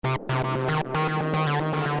Terror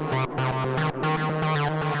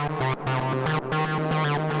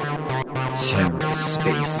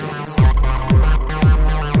Spaces.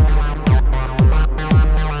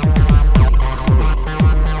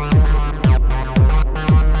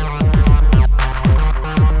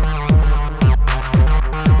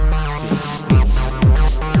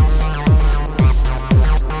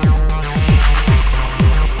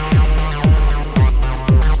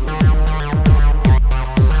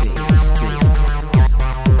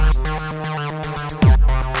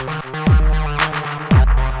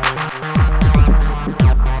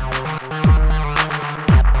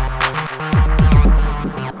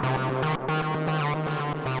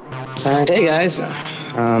 Hey guys,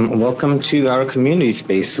 welcome to our community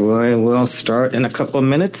space. We'll start in a couple of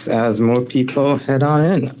minutes as more people head on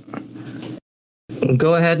in.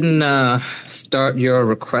 Go ahead and start your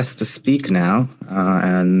request to speak now,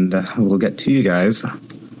 and we'll get to you guys.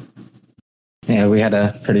 Yeah, we had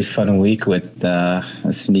a pretty fun week with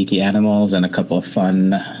sneaky animals and a couple of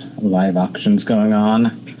fun live auctions going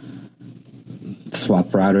on.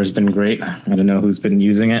 Swap router's been great. I don't know who's been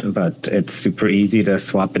using it, but it's super easy to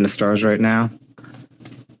swap into stars right now.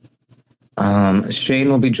 Shane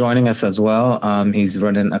will be joining us as well. He's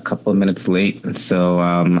running a couple of minutes late, so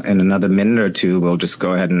in another minute or two, we'll just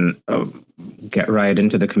go ahead and get right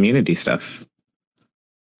into the community stuff.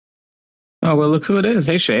 Oh, well, look who it is.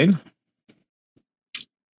 Hey, Shane.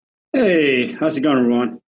 Hey, how's it going,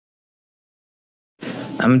 everyone?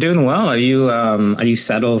 I'm doing well. Are you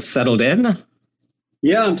settled in?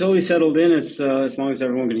 Yeah, I'm totally settled in as long as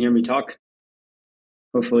everyone can hear me talk.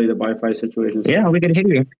 Hopefully the Wi-Fi situation is... Yeah, we can hear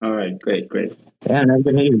you. All right, great. Yeah, no, we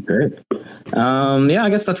can hear you. Great. Yeah, I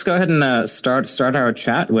guess let's go ahead and start our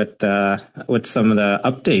chat with some of the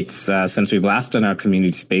updates since we've last done our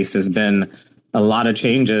community space. There's been a lot of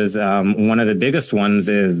changes. One of the biggest ones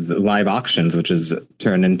is live auctions, which has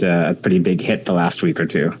turned into a pretty big hit the last week or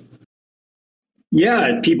two.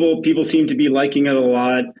 Yeah, people seem to be liking it a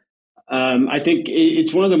lot. I think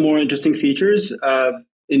it's one of the more interesting features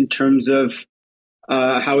in terms of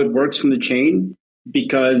how it works from the chain,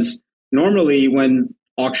 because normally when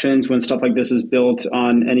stuff like this is built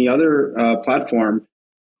on any other platform,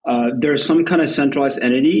 there's some kind of centralized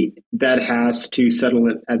entity that has to settle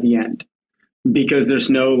it at the end, because there's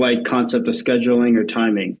no concept of scheduling or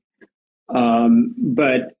timing.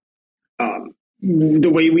 But the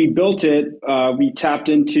way we built it, we tapped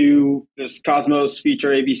into this Cosmos feature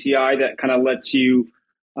ABCI that kind of lets you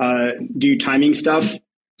do timing stuff.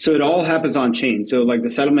 So it all happens on chain. So the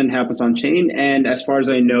settlement happens on chain. And as far as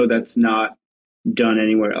I know, that's not done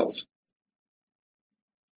anywhere else.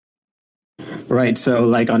 Right. So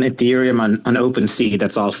on Ethereum, on OpenSea,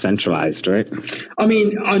 that's all centralized, right? I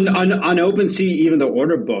mean, on OpenSea, even the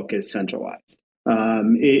order book is centralized.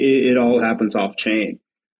 It all happens off chain.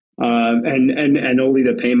 And only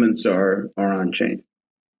the payments are on chain.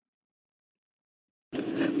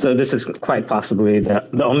 So this is quite possibly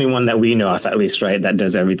the only one that we know of, at least, right? That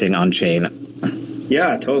does everything on chain.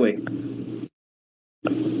 Yeah, totally.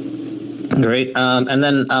 Great. And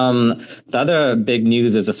then the other big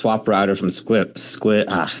news is a swap router from Skip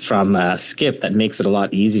that makes it a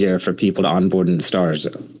lot easier for people to onboard into stars.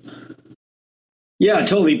 Yeah,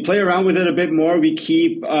 totally. Play around with it a bit more. We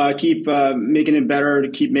keep making it better, to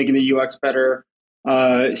keep making the UX better.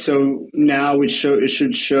 So now it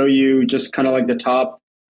should show you just kind of the top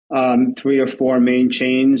 3 or 4 main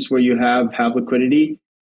chains where you have liquidity.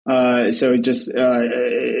 So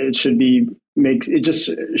it should be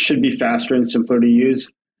faster and simpler to use.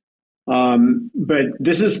 But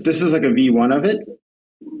this is like a V1 of it.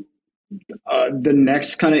 The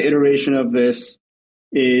next kind of iteration of this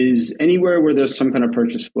is anywhere where there's some kind of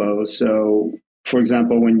purchase flow. So, for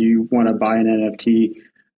example, when you want to buy an NFT,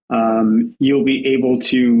 you'll be able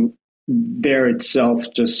to there itself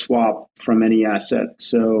just swap from any asset.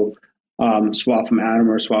 So swap from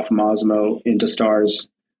Atom or swap from Osmo into stars.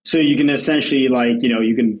 So you can essentially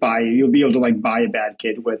you'll be able to buy a bad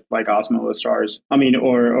kid with Osmo or stars. I mean,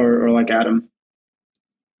 or Atom.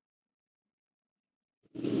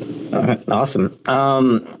 Awesome.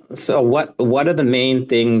 So what are the main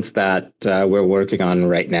things that we're working on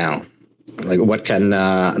right now? What can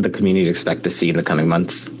the community expect to see in the coming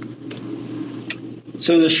months?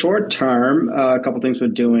 So in the short term, a couple things we're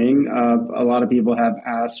doing. A lot of people have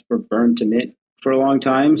asked for burn to mint for a long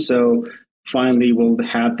time. So finally, we'll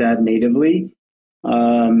have that natively.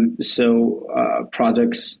 So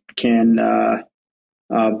projects can burn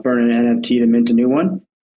an NFT to mint a new one.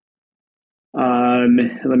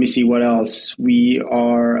 Let me see what else. We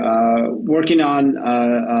are working on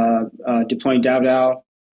deploying DAO.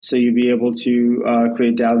 So you'll be able to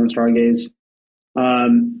create DAOs in Stargaze.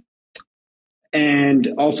 And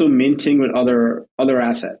also minting with other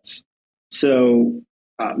assets. So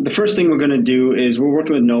the first thing we're going to do is we're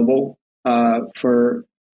working with Noble for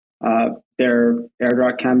their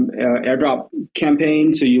airdrop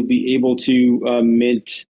campaign. So you'll be able to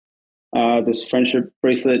mint this friendship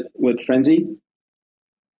bracelet with Frenzy.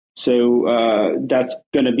 So that's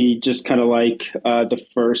going to be just kind of like the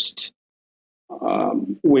first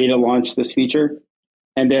way to launch this feature,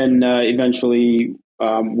 and then eventually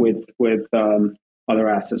with other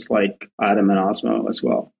assets like Atom and Osmo as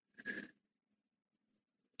well.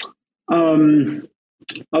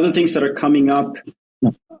 Other things that are coming up,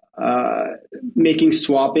 making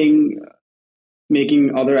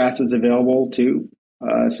other assets available too.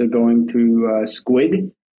 So going through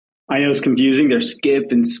Squid. I know it's confusing. There's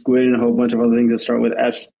Skip and Squid and a whole bunch of other things that start with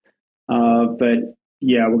S. But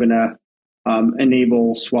yeah, we're going to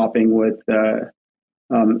enable swapping with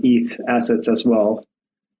ETH assets as well.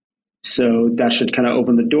 So that should kind of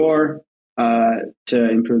open the door to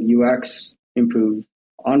improve UX, improve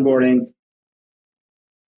onboarding.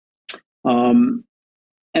 And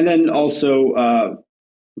then also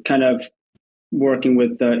kind of working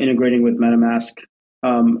with integrating with MetaMask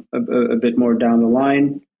a bit more down the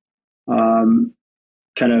line.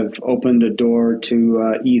 Kind of opened the door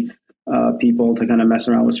to ETH people to kind of mess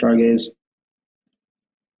around with Stargaze.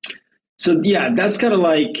 So yeah, that's kind of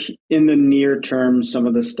like in the near term, some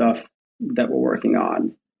of the stuff that we're working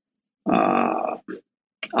on.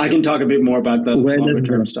 I can talk a bit more about the longer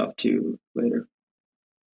term stuff too later.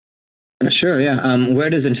 Sure, yeah. Where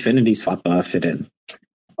does Infinity Swap fit in?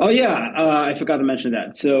 Oh yeah, I forgot to mention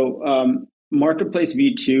that. So Marketplace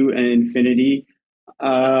V2 and Infinity,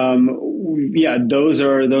 yeah, those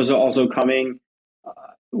are also coming.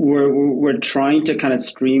 We're trying to kind of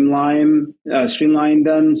streamline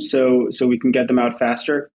them so we can get them out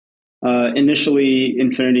faster. Initially,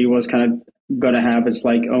 Infinity was kind of going to have its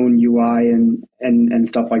like own UI and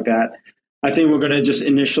stuff like that. I think we're going to just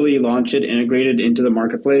initially launch it integrated into the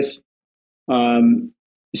marketplace,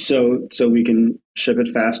 so we can ship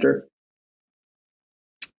it faster.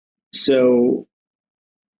 So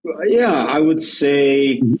yeah, I would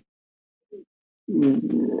say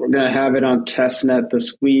we're going to have it on testnet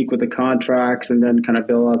this week with the contracts and then kind of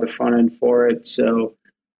build out the front end for it. So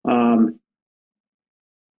in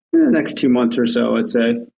the next 2 months or so, I'd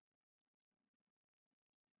say.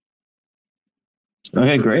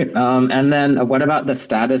 Okay, great. And then what about the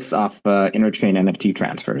status of interchain NFT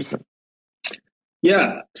transfers?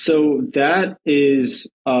 Yeah, so that is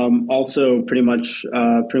also pretty much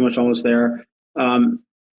almost there.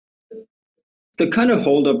 The kind of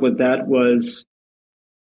holdup with that was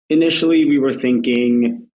initially we were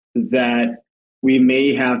thinking that we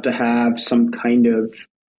may have to have some kind of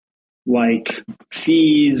like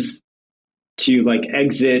fees to like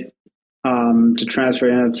exit to transfer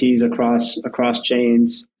NFTs across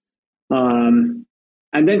chains, and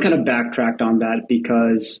then kind of backtracked on that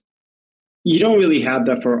because you don't really have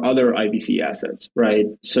that for other IBC assets, right?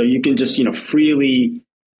 So you can just freely,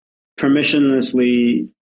 permissionlessly,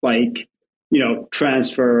 like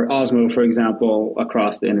transfer Osmo, for example,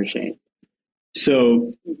 across the interchain.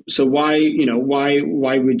 So why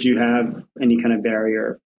would you have any kind of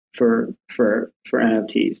barrier for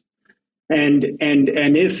NFTs? And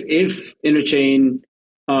if interchain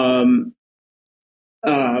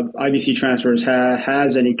IBC transfers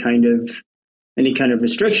has any kind of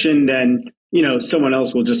restriction, then someone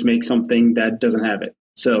else will just make something that doesn't have it.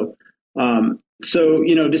 So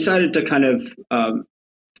decided to kind of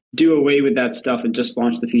do away with that stuff and just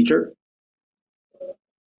launch the feature.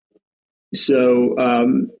 So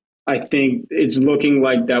I think it's looking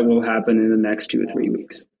like that will happen in the next 2 or 3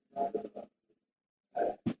 weeks.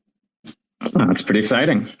 Oh, that's pretty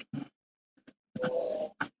exciting.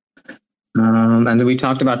 And then we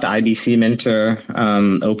talked about the IBC Minter.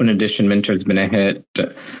 Open Edition Minter has been a hit.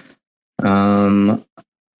 What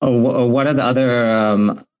are the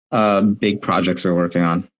other big projects we're working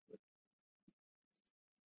on?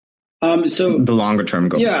 So the longer term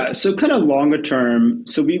goals. Yeah, so kind of longer term.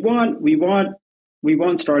 So we want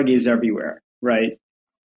Stargaze everywhere, right?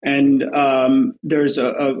 And there's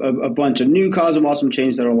a bunch of new Cosm Awesome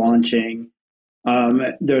chains that are launching.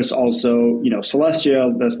 There's also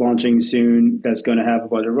Celestia that's launching soon. That's going to have a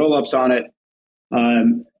bunch of rollups on it.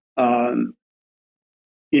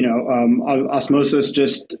 Osmosis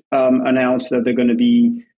just announced that they're going to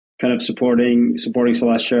be kind of supporting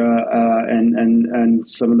Celestia and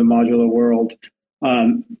some of the modular world.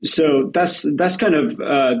 So that's kind of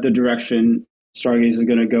the direction Stargaze is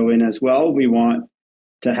going to go in as well. We want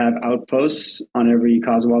to have outposts on every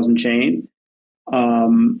CosmWasm chain,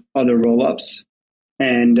 other rollups,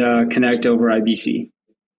 and connect over IBC.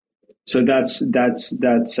 So that's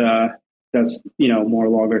more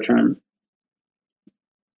longer term.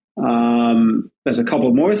 There's a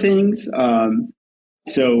couple more things.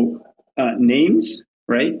 Names,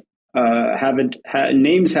 right?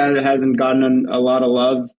 Names hasn't gotten a lot of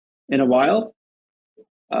love in a while.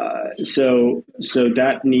 So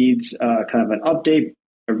that needs kind of an update,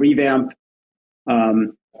 a revamp,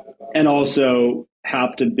 and also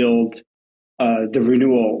have to build the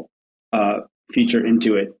renewal feature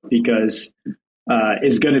into it, because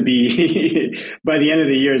it's going to be by the end of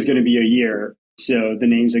the year is going to be a year. So the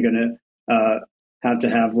names are going to have to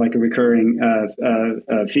have like a recurring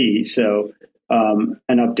fee. So an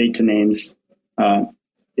update to names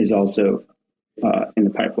is also in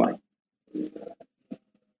the pipeline.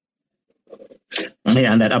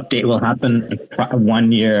 Yeah, and that update will happen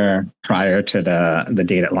 1 year prior to the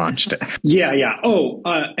date it launched. Yeah. Oh,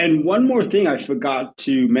 and one more thing I forgot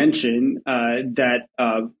to mention that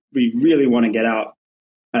we really want to get out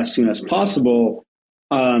as soon as possible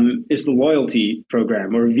is the loyalty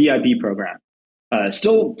program or VIP program.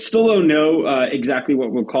 Still don't know exactly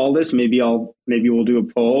what we'll call this. Maybe we'll do a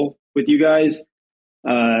poll with you guys.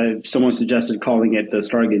 Someone suggested calling it the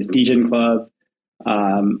Stargaze Degen Club.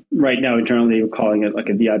 Right now, internally, we're calling it like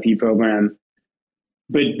a VIP program.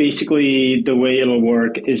 But basically, the way it'll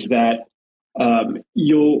work is that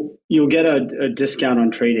you'll get a discount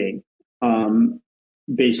on trading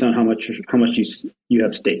based on how much you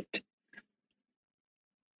have staked.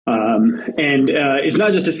 And it's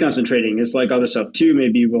not just discounts on trading; it's like other stuff too.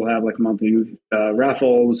 Maybe we'll have like monthly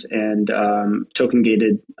raffles and token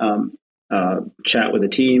gated chat with the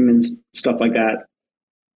team and stuff like that.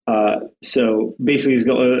 So basically,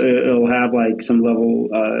 it'll have like some level,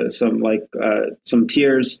 some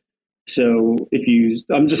tiers. So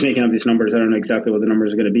I'm just making up these numbers. I don't know exactly what the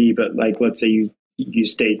numbers are going to be, but like, let's say you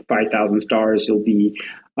stake 5,000 stars, you'll be,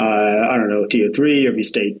 I don't know, tier 3. Or if you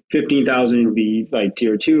stake 15,000, you'll be like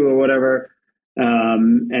tier 2 or whatever.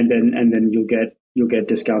 And then you'll get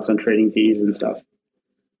discounts on trading fees and stuff.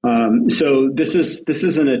 So this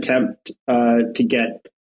is an attempt to get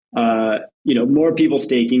more people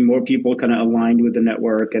staking, more people kind of aligned with the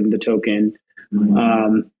network and the token,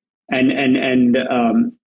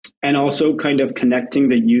 and also kind of connecting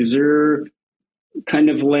the user kind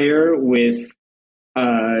of layer with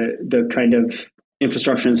the kind of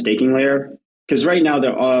infrastructure and staking layer. Because right now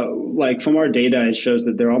there are, like, from our data, it shows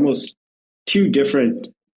that there are almost two different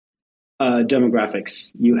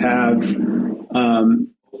demographics. You have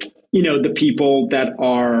the people that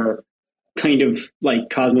are kind of like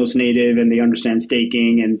Cosmos native and they understand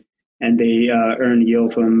staking and they earn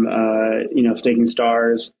yield from staking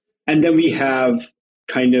stars. And then we have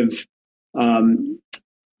kind of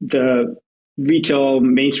the retail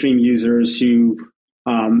mainstream users who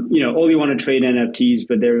only want to trade NFTs,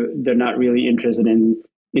 but they're not really interested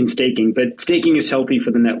in staking. But staking is healthy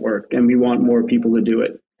for the network, and we want more people to do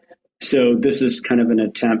it. So this is kind of an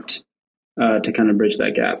attempt to kind of bridge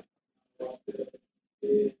that gap.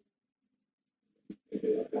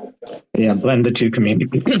 Yeah, blend the two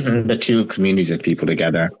communities of people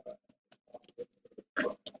together.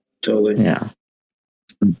 Totally. Yeah.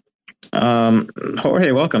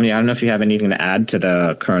 Jorge, welcome. Yeah, I don't know if you have anything to add to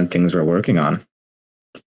the current things we're working on.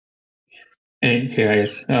 Hey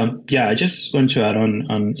guys. I just want to add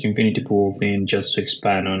on Infinity Pool thing, just to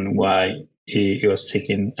expand on why it was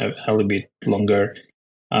taking a little bit longer.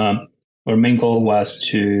 Our main goal was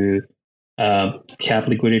to have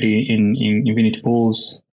liquidity in Infinity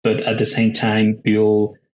Pools, but at the same time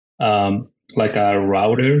build like a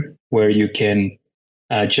router where you can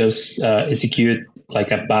just execute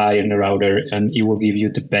like a buy in the router, and it will give you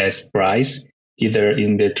the best price, either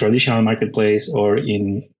in the traditional marketplace or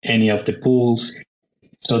in any of the pools.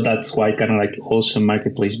 So that's why kind of like also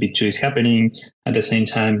Marketplace B2 is happening at the same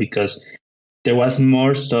time, because there was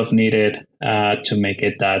more stuff needed to make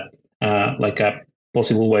it that like a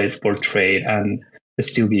possible way for trade and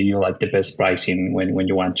still give you like the best pricing when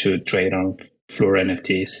you want to trade on Floor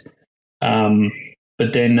NFTs.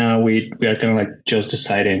 But then we are kind of like just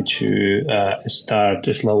deciding to start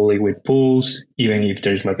slowly with pools, even if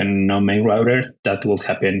there's like a no-main router. That will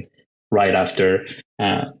happen right after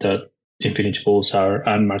the Infinity Pools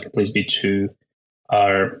and Marketplace B2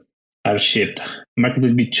 are shipped.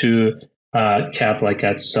 Marketplace B2 have like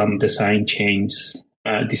some design chains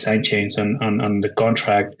on the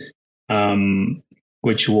contract,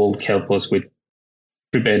 which will help us with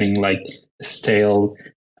preventing like stale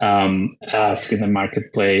ask in the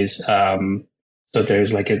marketplace. So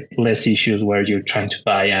there's like less issues where you're trying to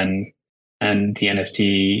buy and the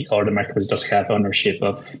NFT or the marketplace does have ownership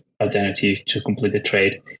of identity to complete the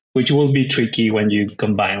trade, which will be tricky when you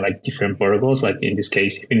combine like different protocols, like in this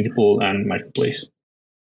case, Infinity Pool and marketplace.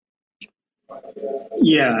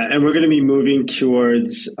 Yeah, and we're going to be moving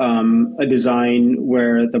towards a design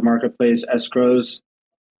where the marketplace escrows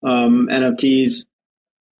NFTs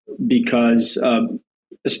because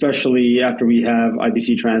especially after we have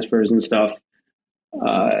IBC transfers and stuff,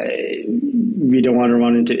 we don't want to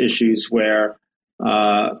run into issues where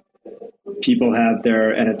people have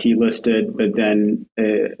their NFT listed, but then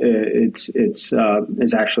it's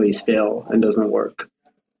actually stale and doesn't work.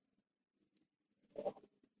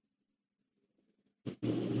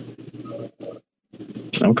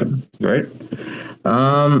 Okay, great.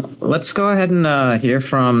 Let's go ahead and hear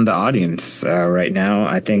from the audience right now.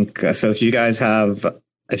 I think so. If you guys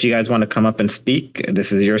want to come up and speak,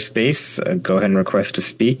 this is your space. Go ahead and request to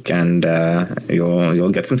speak, and you'll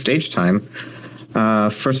get some stage time.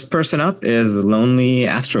 First person up is Lonely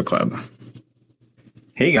Astro Club.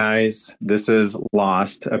 Hey guys, this is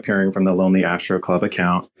Lost, appearing from the Lonely Astro Club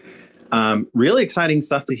account. Really exciting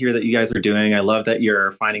stuff to hear that you guys are doing. I love that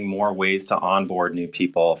you're finding more ways to onboard new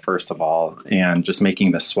people, first of all, and just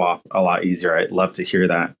making the swap a lot easier. I'd love to hear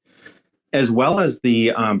that. As well as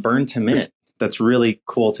the burn to mint. That's really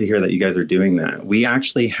cool to hear that you guys are doing that. We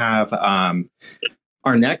actually have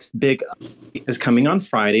our next big is coming on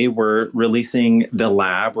Friday. We're releasing the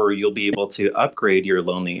lab where you'll be able to upgrade your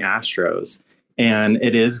Lonely Astros. And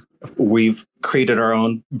we've created our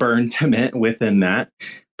own burn to mint within that.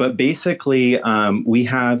 But basically, we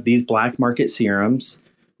have these black market serums.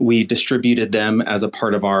 We distributed them as a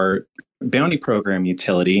part of our bounty program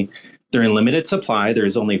utility. They're in limited supply.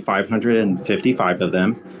 There's only 555 of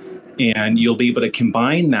them. And you'll be able to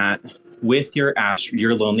combine that with your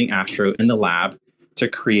Lonely Astro in the lab to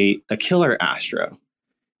create a killer Astro.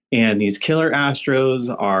 And these killer Astros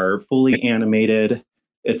are fully animated.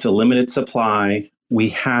 It's a limited supply. We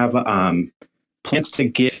have plans to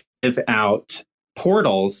give out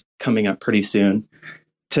portals coming up pretty soon.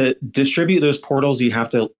 To distribute those portals, you have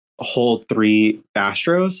to hold 3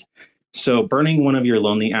 Astros. So burning one of your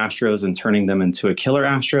Lonely Astros and turning them into a killer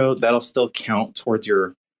Astro, that'll still count towards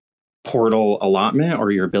your portal allotment or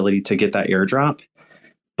your ability to get that airdrop.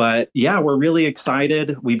 But yeah, we're really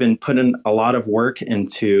excited. We've been putting a lot of work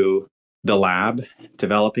into the lab,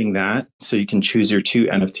 developing that so you can choose your 2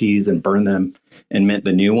 NFTs and burn them and mint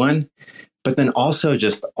the new one. But then also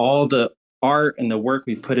just all the art and the work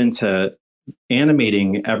we put into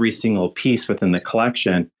animating every single piece within the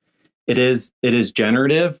collection. It is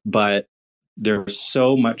generative, but there's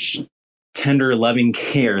so much tender, loving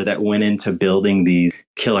care that went into building these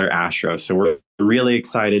killer Astros. So we're really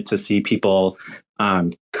excited to see people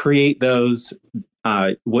create those.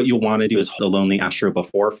 What you'll want to do is hold the Lonely Astro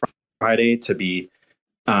before Friday to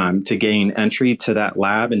to gain entry to that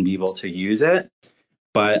lab and be able to use it.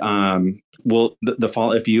 But the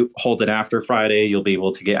fall, if you hold it after Friday, you'll be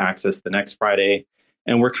able to get access the next Friday.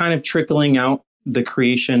 And we're kind of trickling out the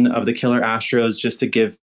creation of the killer Astros just to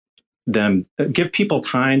give people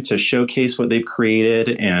time to showcase what they've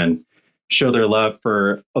created and show their love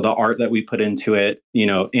for the art that we put into it. You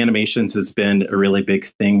know, animations has been a really big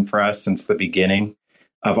thing for us since the beginning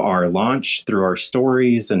of our launch through our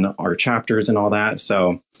stories and our chapters and all that.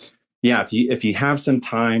 So yeah, if you have some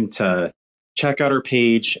time to check out our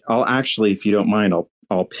page, I'll actually, if you don't mind,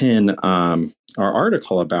 I'll pin our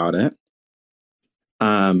article about it.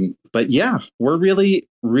 But yeah, we're really,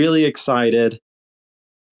 really excited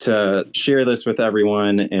to share this with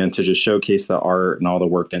everyone and to just showcase the art and all the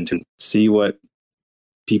work and to see what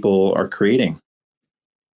people are creating.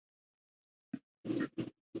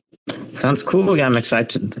 Sounds cool. Yeah, I'm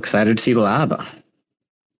excited to see the lab.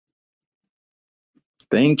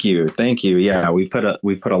 Thank you. Yeah, we put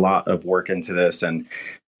a lot of work into this, and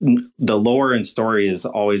the lore and story has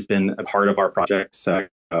always been a part of our project. So,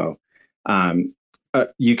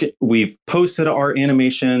 we've posted our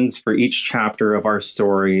animations for each chapter of our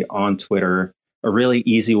story on Twitter. A really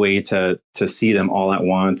easy way to see them all at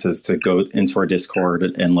once is to go into our Discord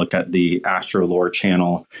and look at the Astro Lore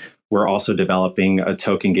channel. We're also developing a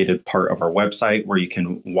token gated part of our website where you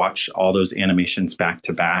can watch all those animations back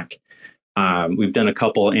to back. We've done a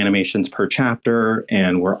couple animations per chapter,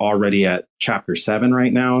 and we're already at chapter 7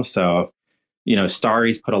 right now. So, you know,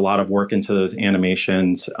 Stargaze put a lot of work into those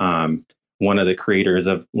animations. One of the creators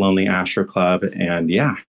of Lonely Astro Club, and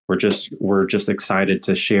yeah, we're just excited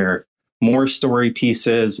to share more story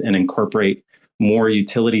pieces and incorporate more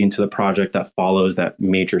utility into the project that follows that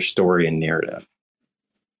major story and narrative.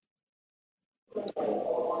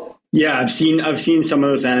 Yeah, I've seen some of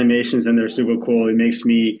those animations and they're super cool. It makes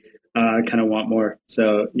me kind of want more.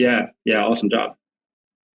 So yeah, awesome job.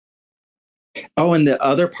 Oh, and the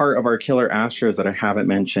other part of our Killer Astros that I haven't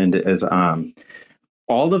mentioned is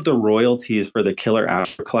all of the royalties for the Killer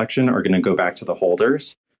Astro collection are going to go back to the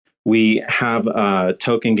holders. We have a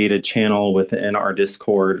token gated channel within our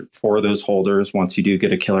Discord for those holders once you do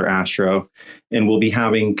get a Killer Astro. And we'll be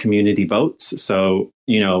having community votes. So,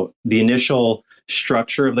 the initial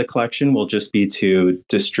structure of the collection will just be to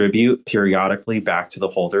distribute periodically back to the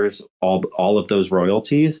holders all of those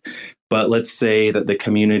royalties. But let's say that the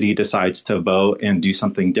community decides to vote and do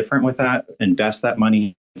something different with that, invest that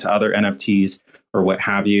money into other NFTs or what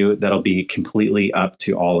have you. That'll be completely up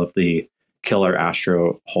to all of the Killer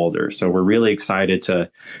Astro holders. So we're really excited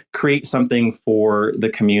to create something for the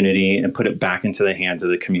community and put it back into the hands of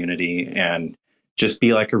the community and just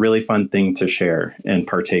be like a really fun thing to share and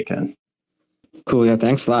partake in. Cool. Yeah,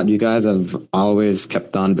 thanks a lot. You guys have always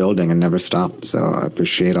kept on building and never stopped. So I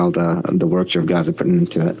appreciate all the work you guys are putting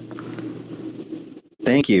into it.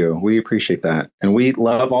 Thank you. We appreciate that. And we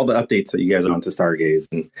love all the updates that you guys are on to Stargaze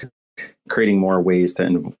and creating more ways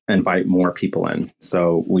to invite more people in.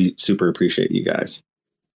 So we super appreciate you guys.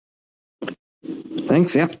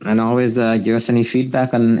 Thanks. Yeah. And always give us any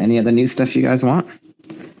feedback on any of the new stuff you guys want.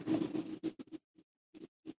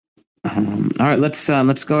 All right, let's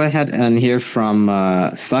go ahead and hear from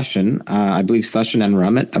Sachin. I believe Sachin and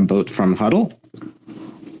Ramit are both from Huddle.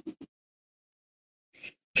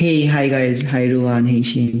 Hey, hi guys. Hi Rohan. Hey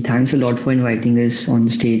Shane. Thanks a lot for inviting us on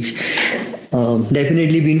the stage.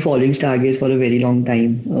 Definitely been following Stargaze for a very long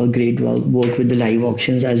time. Great work with the live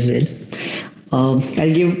auctions as well. I'll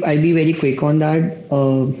be very quick on that.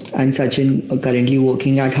 I'm Sachin, currently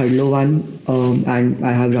working at Hurdle One, and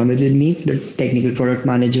I have Ramit with me, the technical product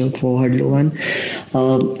manager for Hurdle One.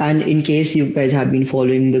 And in case you guys have been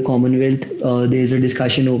following the Commonwealth, there's a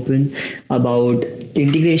discussion open about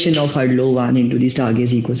integration of Hurdle One into the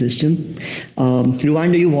Stargaze ecosystem.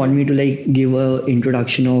 Ruan, do you want me to give a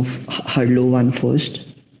introduction of Hurdle One first?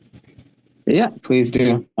 Yeah, please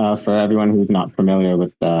do. For everyone who's not familiar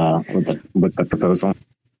with the proposal.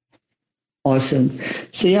 Awesome.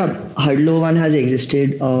 So yeah, Hurdle One has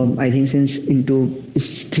existed, I think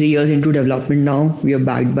it's 3 years into development now. We are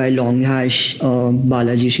backed by Long Hash,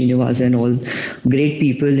 Balaji Srinivas and all great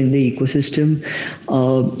people in the ecosystem.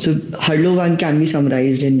 So Hurdle One can be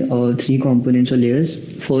summarized in 3 components or layers.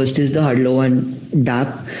 First is the Hurdle One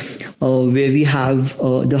dApp, where we have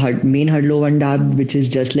the main Hurdle One dApp, which is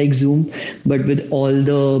just like Zoom, but with all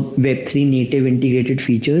the Web3 native integrated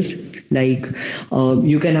features. Like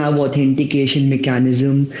you can have authentication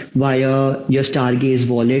mechanism via your Stargaze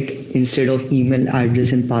wallet instead of email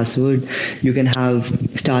address and password. You can have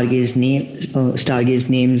Stargaze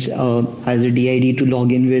names as a DID to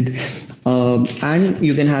log in with. And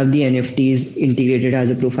you can have the NFTs integrated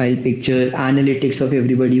as a profile picture, analytics of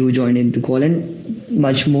everybody who joined into call, and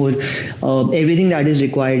much more. Everything that is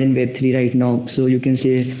required in Web3 right now. So you can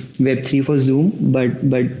say Web3 for Zoom, but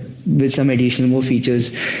with some additional more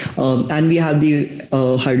features. And we have the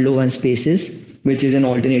Hurdle One Spaces, which is an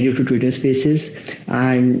alternative to Twitter Spaces.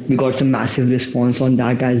 And we got some massive response on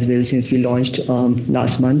that as well since we launched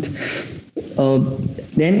last month.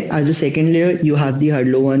 Then as a second layer, you have the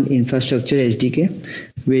Hurdle One Infrastructure SDK,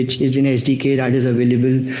 which is an SDK that is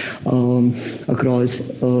available across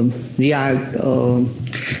React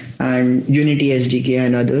and Unity SDK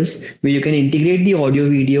and others, where you can integrate the audio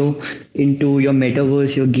video into your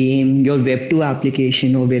metaverse, your game, your Web2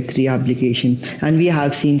 application or Web3 application. And we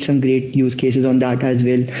have seen some great use cases on that as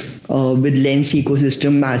well, with Lens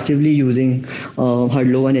ecosystem massively using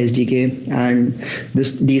Hurdle One SDK and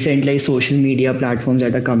this decentralized social media platforms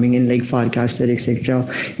that are coming in like Farcaster, etc.,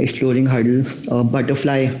 exploring Hurdle.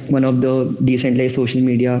 Butterfly, one of the decentralized social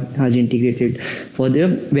media, has integrated for their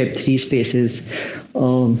Web3 spaces.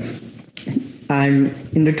 And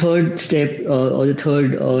in the third step or the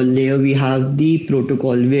third layer, we have the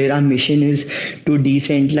protocol, where our mission is to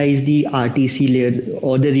decentralize the RTC layer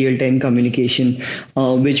or the real-time communication,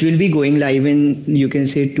 which will be going live in, you can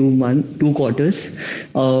say, 2 quarters.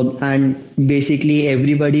 And basically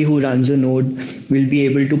everybody who runs a node will be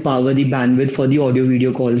able to power the bandwidth for the audio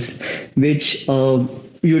video calls, which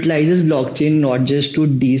utilizes blockchain not just to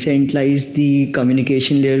decentralize the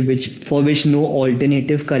communication layer, for which no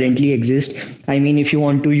alternative currently exists. I mean, if you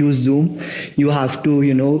want to use Zoom, you have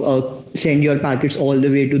to send your packets all the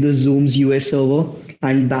way to the Zoom's US server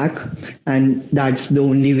and back, and that's the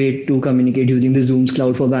only way to communicate using the Zoom's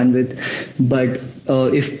cloud for bandwidth. But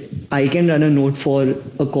if I can run a node for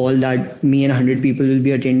a call that me and 100 people will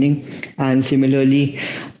be attending, and similarly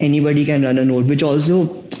anybody can run a node, which also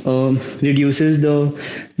reduces the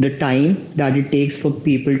time that it takes for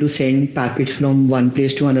people to send packets from one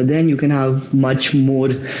place to another, and you can have much more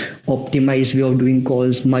optimized way of doing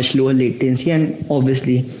calls, much lower latency, and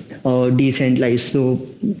obviously decentralized. So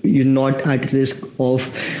you're not at risk of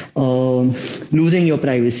losing your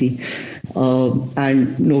privacy,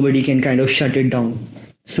 and nobody can kind of shut it down.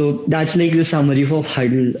 So that's like the summary for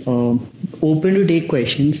Huddle. Open to take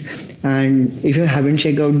questions. And if you haven't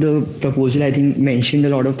checked out the proposal, I think mentioned a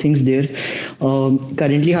lot of things there.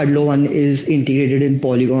 Currently, Huddle One is integrated in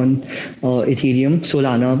Polygon, Ethereum,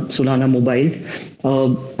 Solana Mobile,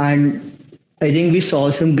 and I think we saw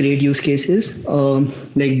some great use cases,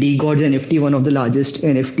 like DGod's NFT, one of the largest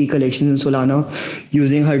NFT collections in Solana,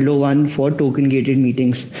 using Hurdlo One for token gated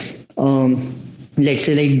meetings. Let's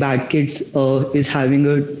say like Bad Kids is having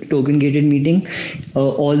a token gated meeting,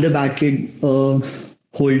 all the Bad Kid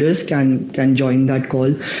holders can join that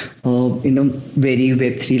call in a very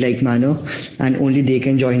Web3 like manner, and only they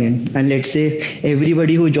can join in. And let's say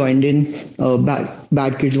everybody who joined in,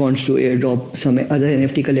 Bad Kids wants to airdrop some other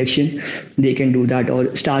NFT collection, they can do that. Or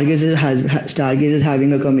Stargaze is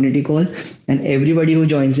having a community call, and everybody who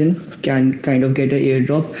joins in can kind of get an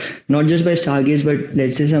airdrop, not just by Stargaze, but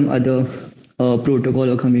let's say some other protocol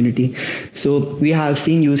or community. So we have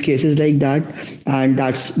seen use cases like that, and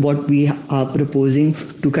that's what we are proposing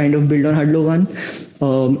to kind of build on Hurdlo One.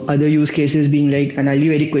 Other use cases being like, and I'll be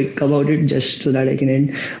very quick about it just so that I can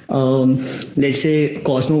end. Let's say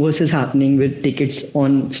Cosmoverse is happening with tickets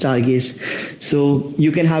on Stargaze. So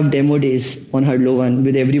you can have demo days on Hurdlo One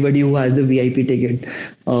with everybody who has the VIP ticket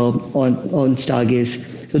on Stargaze.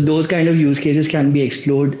 So those kind of use cases can be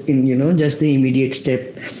explored in, just the immediate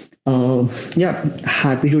step. Yeah,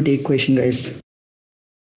 happy to take question, guys.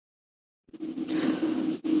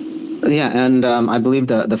 Yeah, and I believe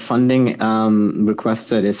the funding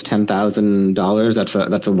requested is $10,000.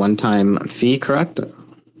 That's a one-time fee, correct?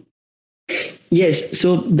 Yes,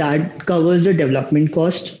 so that covers the development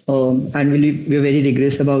cost, and we're very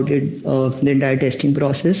rigorous about it, the entire testing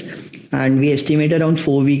process, and we estimate around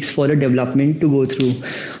 4 weeks for a development to go through.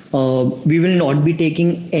 We will not be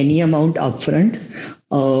taking any amount upfront,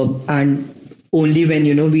 and only when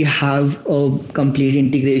we have a complete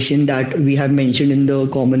integration that we have mentioned in the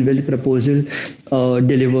Commonwealth proposal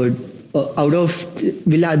delivered. Out of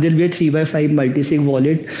there'll be a 3x5 multi-sig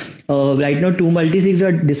wallet. Right now, 2 multi-sigs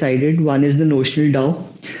are decided. One is the notional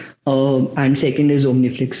DAO, and second is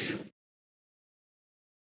Omniflix.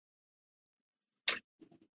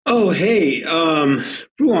 Oh, hey,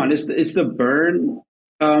 Ruan, is the Burn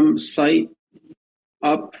site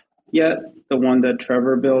up yet? The one that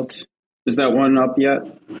Trevor built, is that one up yet?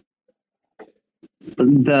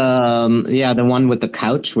 The one with the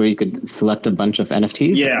couch where you could select a bunch of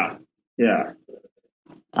NFTs. Yeah.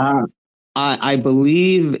 I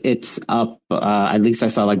believe it's up. At least I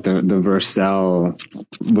saw like the Vercel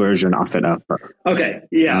version of it up. Okay,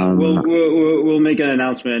 yeah, we'll make an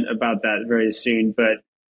announcement about that very soon. But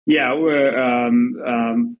yeah, we're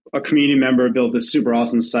a community member built a super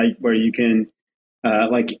awesome site where you can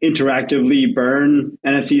like interactively burn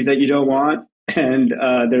NFTs that you don't want, and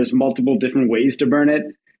there's multiple different ways to burn it,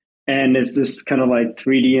 and it's this kind of like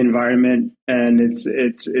 3D environment, and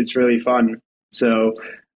it's really fun. So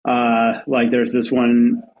like there's this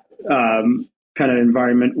one kind of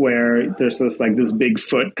environment where there's this big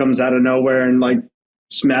foot comes out of nowhere and like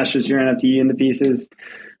smashes your NFT into pieces.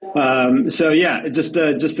 So yeah, it's just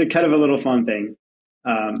a kind of a little fun thing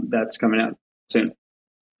that's coming out soon.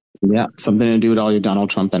 Yeah, something to do with all your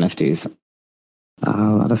Donald Trump NFTs. A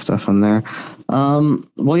lot of stuff on there.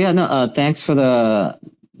 Thanks for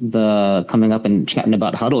the coming up and chatting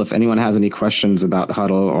about Huddle. If anyone has any questions about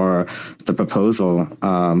Huddle or the proposal,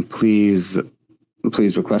 please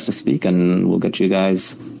request to speak, and we'll get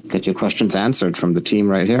your questions answered from the team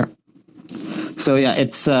right here. So yeah,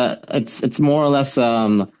 it's more or less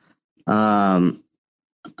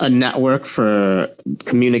a network for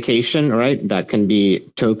communication, right? That can be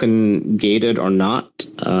token gated or not,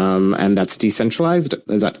 and that's decentralized.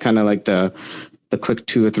 Is that kind of like the quick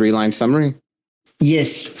 2 or 3 line summary?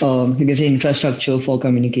 Yes, you can say infrastructure for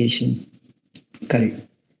communication. Correct.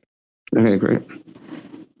 Okay, great.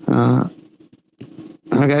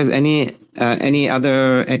 Guys, any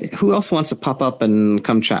other? Who else wants to pop up and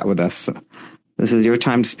come chat with us? This is your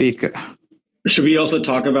time to speak. Should we also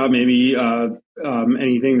talk about maybe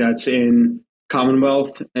anything that's in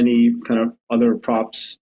Commonwealth? Any kind of other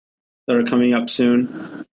props that are coming up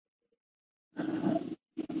soon?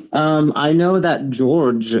 I know that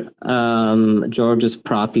George's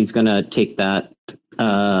prop, he's gonna take that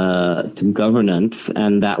to governance,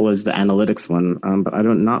 and that was the analytics one. But I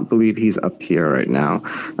do not believe he's up here right now.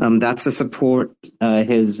 That's to support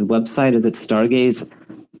his website. Is it Stargaze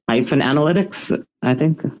Analytics? I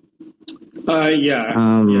think. Yeah,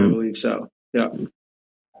 I believe so. Yeah.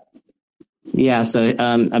 Yeah, so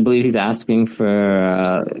I believe he's asking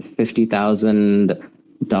for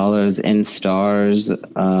 $50,000 in stars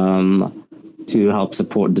to help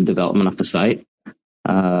support the development of the site.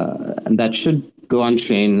 And that should go on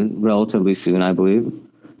chain relatively soon, I believe.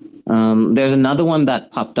 There's another one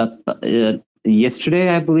that popped up yesterday,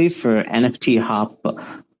 I believe, for NFT Hop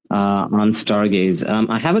on Stargaze.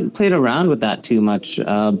 I haven't played around with that too much,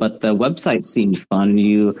 but the website seemed fun.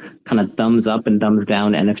 You kind of thumbs up and thumbs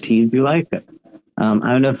down NFTs you like.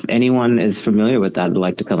 I don't know if anyone is familiar with that. Would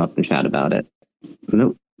like to come up and chat about it.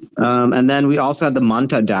 Nope. And then we also had the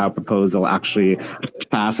Monta DAO proposal actually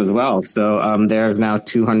pass as well. So there's now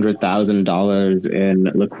 $200,000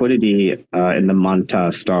 in liquidity in the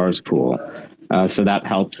Monta stars pool. So that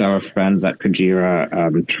helps our friends at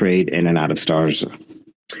Kujira trade in and out of stars.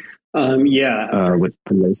 With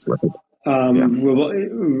the lace with it.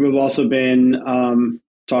 We've also been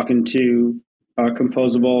talking to our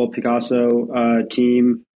Composable Picasso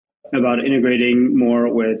team about integrating more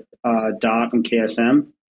with DOT and KSM.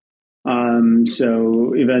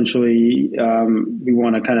 So eventually we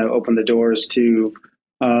want to kind of open the doors to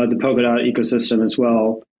the Polkadot ecosystem as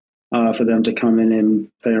well for them to come in and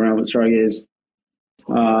play around with Stargaze.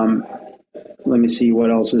 Let me see what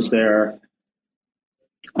else is there.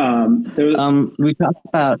 We talked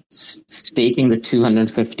about staking the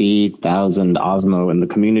 250,000 Osmo in the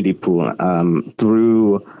community pool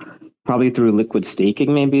through liquid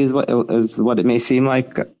staking. Maybe is what it may seem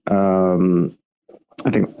like. I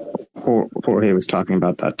think Jorge was talking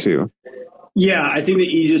about that too. Yeah, I think the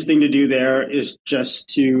easiest thing to do there is just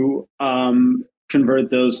to convert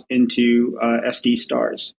those into SD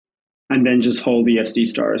stars, and then just hold the SD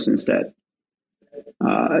stars instead.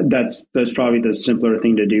 That's probably the simpler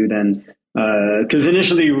thing to do then, because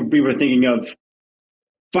initially we were thinking of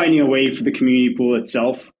finding a way for the community pool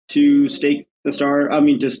itself to stake the star. I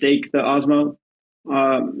mean, to stake the Osmo.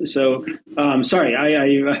 Sorry, I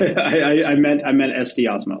meant SD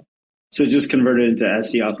Osmo. So just convert it into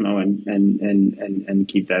SD Osmo and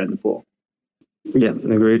keep that in the pool. Yeah,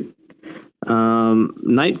 agreed.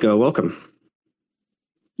 Nightgo, welcome.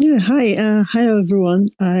 Yeah, hi everyone.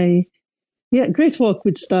 Great work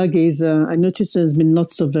with Stargaze. I noticed there's been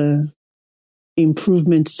lots of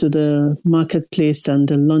improvements to the marketplace and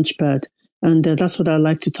the launchpad, and that's what I'd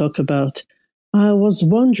like to talk about. I was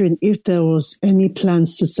wondering if there was any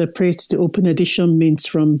plans to separate the open edition mints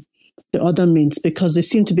from the other mints, because they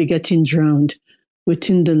seem to be getting drowned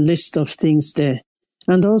within the list of things there.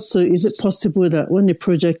 And also, is it possible that when the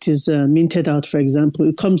project is minted out, for example,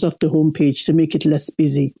 it comes off the homepage to make it less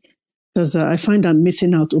busy? Because I find I'm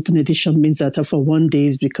missing out open edition mints that are for 1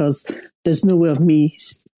 day because there's no way of me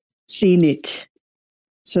seeing it.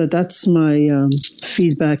 So that's my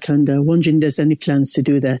feedback, and wondering if there's any plans to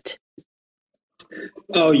do that.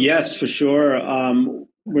 Oh, yes, for sure.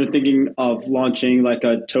 We're thinking of launching like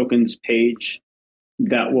a tokens page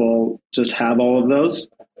that will just have all of those.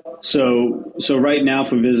 So right now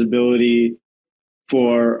for visibility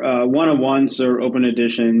for one-on-ones or open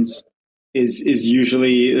editions is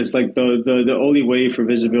usually, it's like the only way for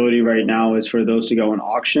visibility right now is for those to go on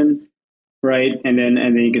auction, right? And then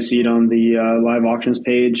you can see it on the live auctions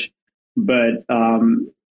page. But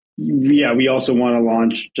we also want to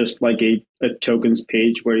launch just like a tokens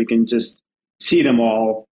page where you can just see them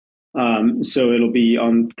all. So it'll be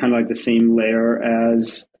on kind of like the same layer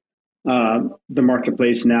as the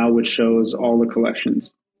marketplace now, which shows all the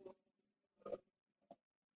collections.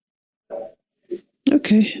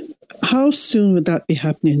 Okay. How soon would that be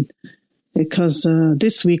happening? Because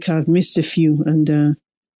this week I've missed a few, and the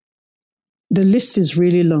list is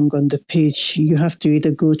really long on the page. You have to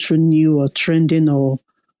either go through new or trending or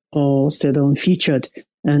set on featured.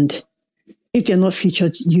 And if they're not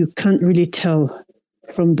featured, you can't really tell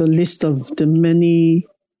from the list of the many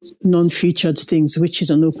non-featured things which is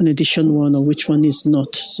an open edition one or which one is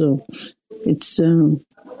not. So it's a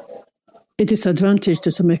disadvantage to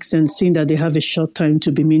some extent, seeing that they have a short time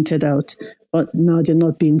to be minted out, but now they're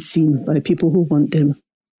not being seen by people who want them.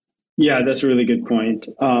 Yeah, that's a really good point.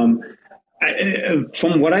 From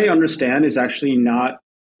what I understand, it's actually not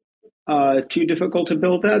too difficult to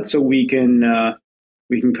build that, so we can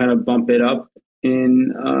kind of bump it up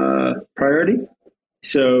in priority.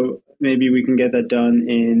 So maybe we can get that done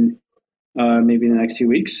in maybe the next 2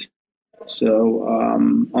 weeks. So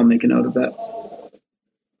I'll make a note of that.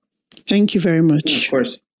 Thank you very much. Yeah, of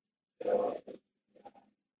course.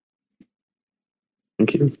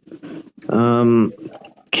 Thank you.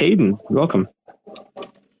 Caden, welcome.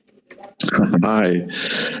 Hi.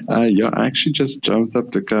 I actually just jumped up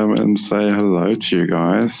to come and say hello to you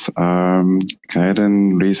guys.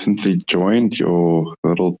 Kaden recently joined your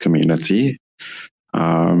little community.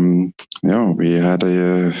 We had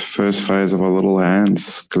a first phase of a little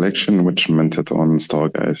hands collection which minted on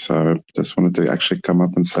Stargaze. So just wanted to actually come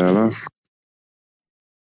up and say hello.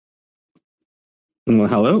 Well,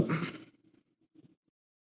 hello.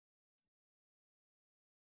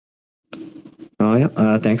 Oh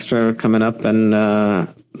yeah, thanks for coming up and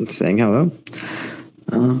saying hello.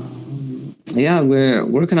 Yeah, we're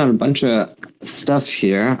working on a bunch of stuff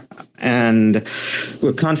here, and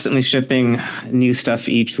we're constantly shipping new stuff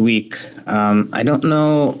each week. I don't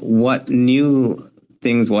know what new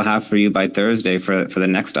things we'll have for you by Thursday for the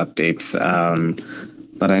next updates,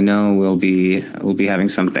 but I know we'll be having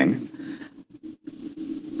something.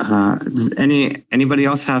 Does anybody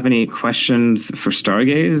else have any questions for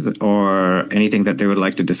Stargaze or anything that they would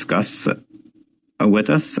like to discuss with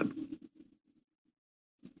us?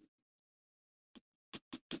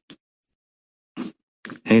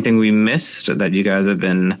 Anything we missed that you guys have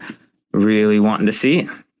been really wanting to see?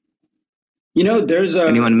 There's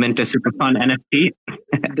anyone mint a super fun NFT?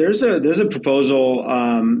 there's a proposal.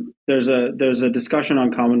 There's a discussion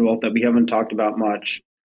on Commonwealth that we haven't talked about much,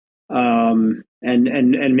 and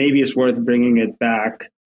maybe it's worth bringing it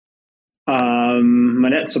back.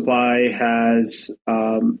 Manette Supply has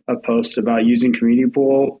a post about using community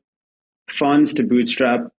pool funds to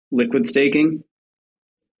bootstrap liquid staking.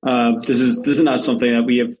 This is not something that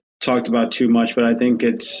we have talked about too much, but I think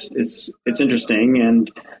it's interesting, and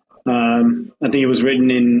I think it was written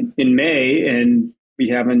in May, and we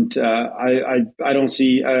haven't. I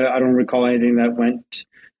don't recall anything that went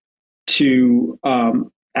to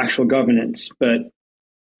actual governance, but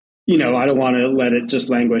I don't want to let it just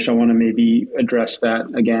languish. I want to maybe address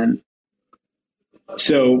that again.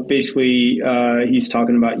 So basically, he's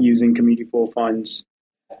talking about using community pool funds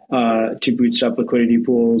to bootstrap liquidity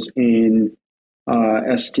pools in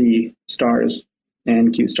ST stars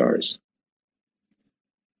and Q stars.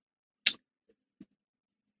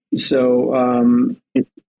 So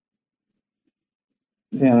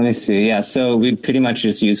yeah, let me see. Yeah, so we'd pretty much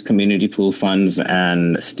just use community pool funds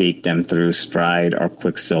and stake them through Stride or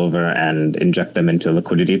Quicksilver and inject them into a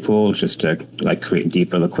liquidity pool just to create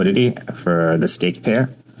deeper liquidity for the stake pair.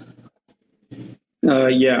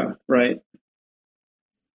 Yeah, right.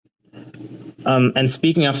 And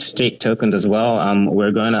speaking of stake tokens as well,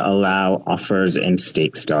 we're going to allow offers in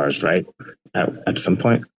stake stars, right? At some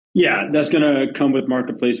point. Yeah, that's going to come with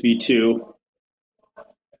Marketplace V2.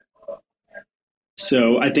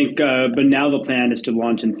 So I think, but now the plan is to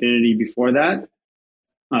launch Infinity before that,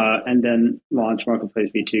 and then launch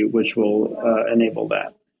Marketplace V2, which will enable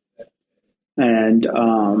that. And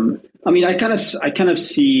I kind of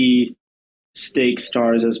see stake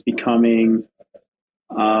stars as becoming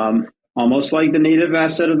almost like the native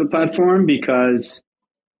asset of the platform, because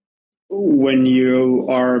when you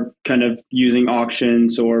are kind of using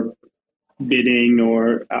auctions or bidding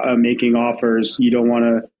or making offers, you don't want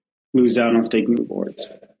to lose out on staking rewards.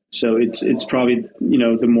 So it's probably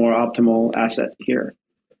the more optimal asset here.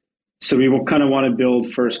 So we will kind of want to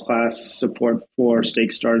build first class support for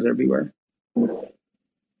stake stars everywhere.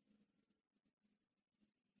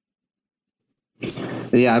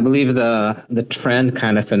 Yeah, I believe the trend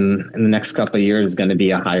kind of in the next couple of years is going to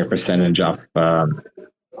be a higher percentage of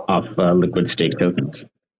liquid stake tokens.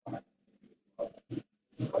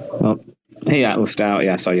 Well, hey, Atlas Dow.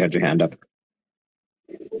 Yeah, I saw you had your hand up.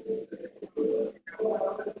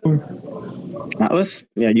 Atlas?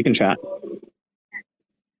 Yeah, you can chat.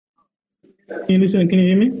 Can you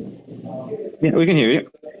hear me? Yeah, we can hear you.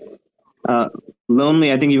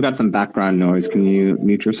 Lonely, I think you've got some background noise. Can you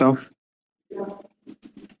mute yourself?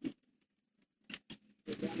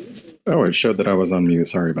 Oh, it showed that I was on mute.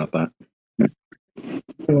 Sorry about that.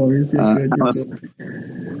 Atlas.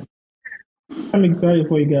 I'm excited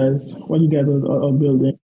for you guys. What you guys are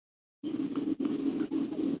building.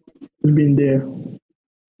 It's been there.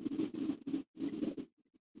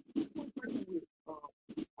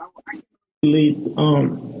 Late.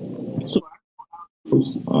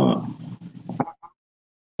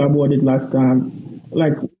 I bought it last time.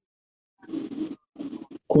 Like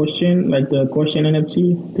question, like the question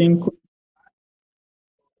NFT thing.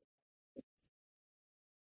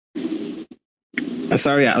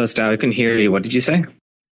 Sorry, Atlas Dow, I couldn't hear you. What did you say?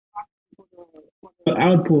 The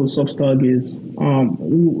outpost of Stargaze.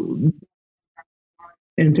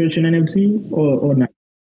 Intention NFT or not?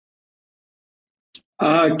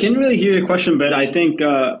 Can't really hear your question, but I think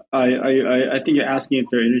I think you're asking if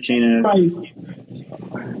they're interchain and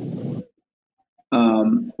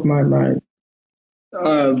My bad.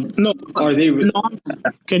 No, are they? no.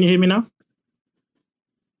 Can you hear me now?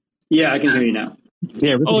 Yeah, I can hear you now.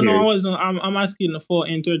 Yeah, we can Oh no, hear I you. wasn't. I'm asking for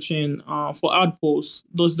interchain. For outposts,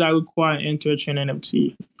 those that require interchain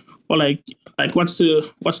NFT, or like what's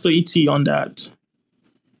the ET on that?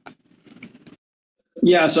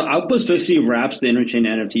 Yeah, so Outpost basically wraps the interchain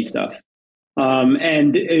NFT stuff.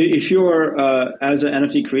 And if you're as an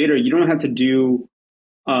NFT creator, you don't have to do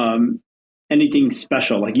anything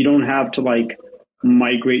special. Like you don't have to like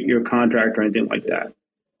migrate your contract or anything like that.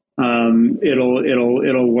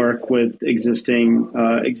 It'll work with existing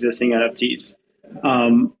NFTs.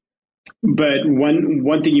 But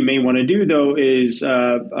one thing you may want to do though is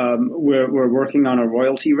we're working on a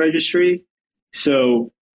royalty registry.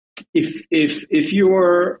 So if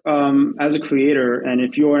you're as a creator and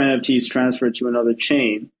if your NFT is transferred to another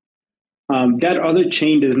chain, that other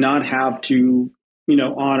chain does not have to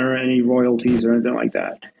honor any royalties or anything like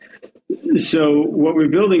that. So what we're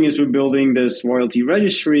building is we're building this royalty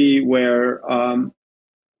registry where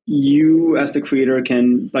you as the creator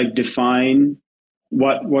can like define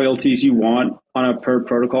what royalties you want on a per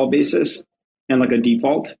protocol basis and like a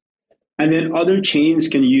default. And then other chains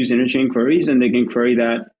can use interchain queries and they can query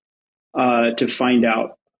that to find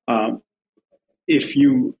out if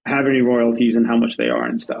you have any royalties and how much they are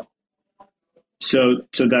and stuff. So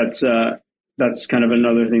that's kind of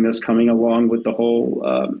another thing that's coming along with the whole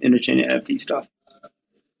interchain NFT stuff.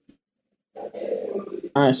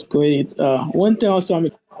 That's great. One thing also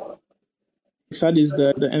I'm excited is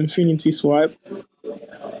the Infinity Swap,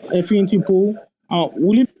 Infinity Pool.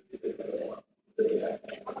 Will it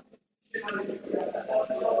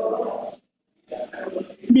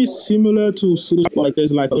be similar to Sudo? Like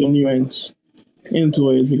there's like a nuance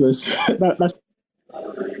into it because that's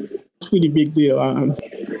pretty big deal. I'm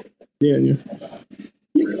telling you.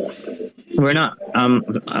 We're not.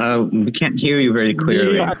 We can't hear you very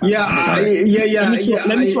clearly. I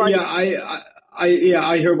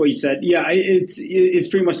heard what you said. Yeah, it's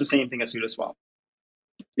pretty much the same thing as SudoSwap.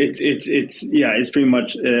 It's pretty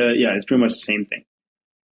much the same thing.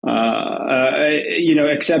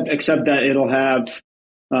 Except that it'll have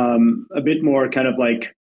a bit more kind of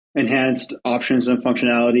like enhanced options and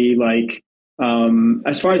functionality. Like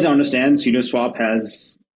as far as I understand, SudoSwap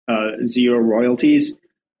has 0 royalties.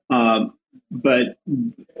 But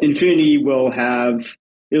Infinity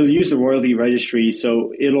it'll use the royalty registry,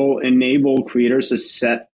 so it'll enable creators to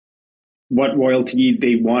set what royalty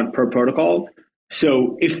they want per protocol.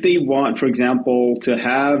 So if they want, for example, to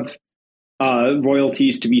have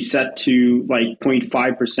royalties to be set to like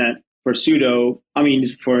 0.5% for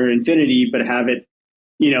Infinity, but have it,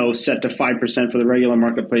 set to 5% for the regular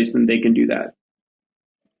marketplace, then they can do that.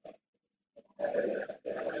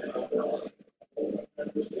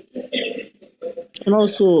 And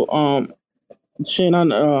also, Shane, I don't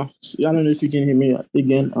know if you can hear me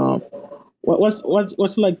again. What's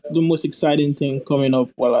like the most exciting thing coming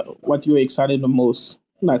up? Well, what you're excited the most,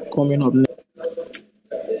 like coming up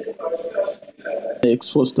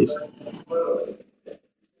next for states?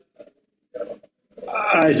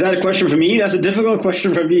 Is that a question for me? That's a difficult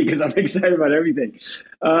question for me because I'm excited about everything.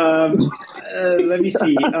 Let me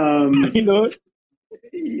see.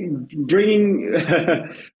 Bringing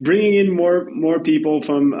in more people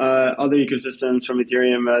from other ecosystems, from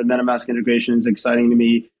Ethereum, MetaMask integration is exciting to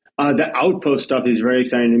me. The Outpost stuff is very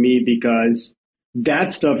exciting to me because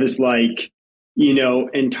that stuff is like,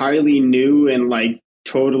 entirely new and like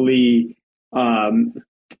totally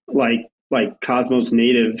like Cosmos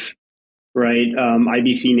native, right?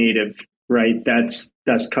 IBC native, right? That's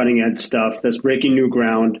cutting edge stuff. That's breaking new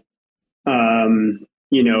ground.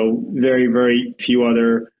 Very, very few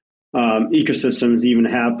other ecosystems even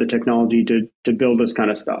have the technology to build this kind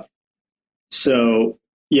of stuff. So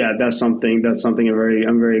yeah, that's something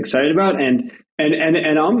I'm very excited about, and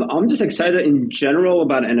I'm just excited in general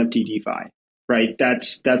about NFT DeFi, right?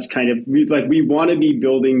 That's kind of like we want to be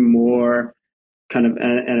building more kind of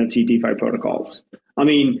NFT DeFi protocols. I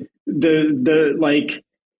mean, the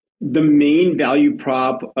main value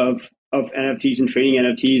prop of NFTs and trading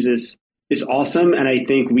NFTs is awesome, and I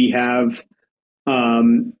think we have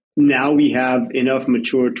now we have enough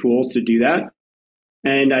mature tools to do that,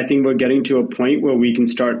 and I think we're getting to a point where we can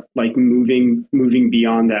start like moving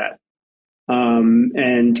beyond that,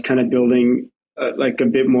 and kind of building like a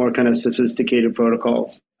bit more kind of sophisticated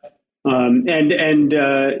protocols, and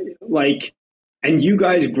you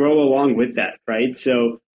guys grow along with that, right?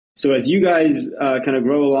 So as you guys kind of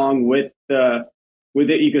grow along with the with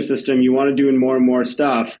the ecosystem, you want to do more and more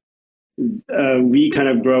stuff. We kind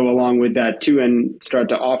of grow along with that too and start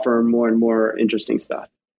to offer more and more interesting stuff.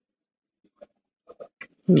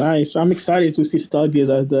 Nice. I'm excited to see Stargaze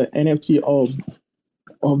as the NFT of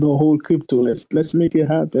the whole crypto. Let's make it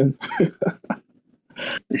happen.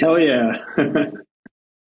 Hell yeah.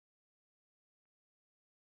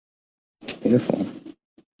 Beautiful.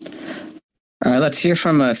 Let's hear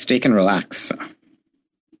from Stake and Relax.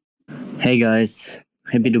 Hey guys,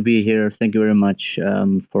 happy to be here. Thank you very much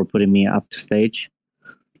for putting me up to stage.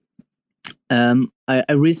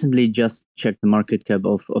 I recently just checked the market cap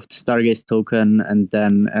of the Stargaze token, and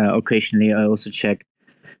then occasionally I also checked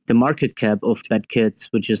the market cap of Bad Kids,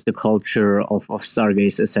 which is the culture of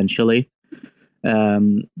Stargaze essentially.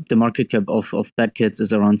 The market cap of Bad Kids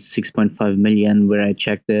is around 6.5 million, where I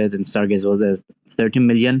checked it, and Stargaze was at 30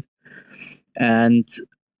 million. And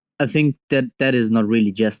I think that is not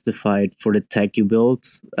really justified for the tech you built,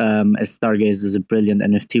 as Stargaze is a brilliant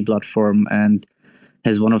NFT platform and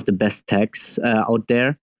has one of the best techs out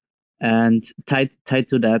there. And tied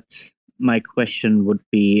to that, my question would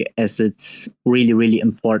be, as it's really, really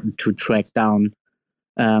important to track down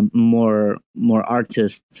more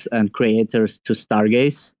artists and creators to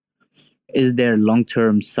Stargaze, is there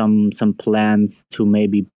long-term some plans to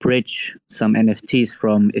maybe bridge some NFTs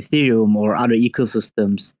from Ethereum or other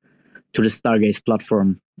ecosystems to the Stargaze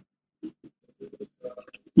platform?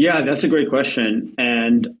 Yeah, that's a great question.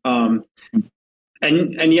 And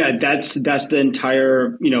yeah, that's the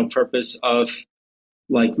entire, purpose of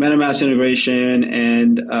like MetaMask integration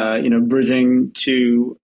and, bridging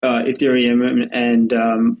to Ethereum and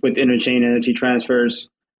with interchain NFT transfers.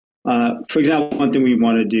 For example, one thing we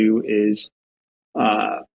want to do is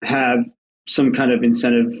have some kind of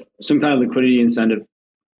incentive, some kind of liquidity incentive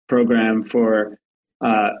program for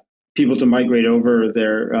people to migrate over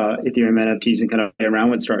their Ethereum NFTs and kind of play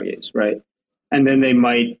around with Stargaze, right? And then they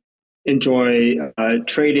might enjoy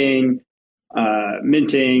trading,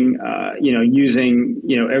 minting, using,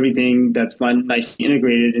 everything that's nicely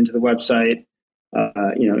integrated into the website,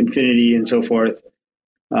 Infinity and so forth.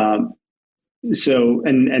 So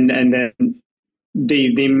and then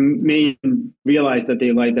they may realize that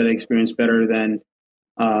they like that experience better than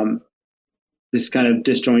this kind of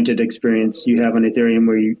disjointed experience you have on Ethereum,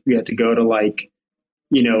 where you have to go to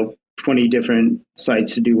 20 different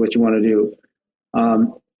sites to do what you want to do.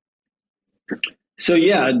 So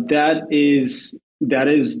yeah, that is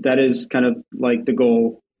kind of like the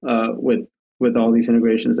goal with all these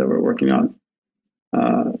integrations that we're working on.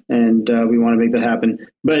 And we want to make that happen.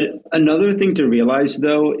 But another thing to realize,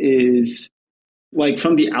 though, is like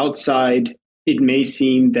from the outside, it may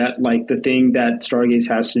seem that like the thing that Stargaze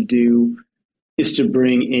has to do is to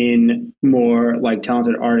bring in more like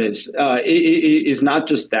talented artists. It is not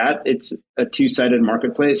just that; it's a two-sided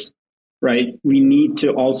marketplace, right? We need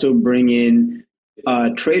to also bring in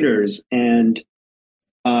traders and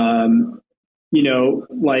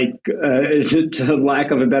to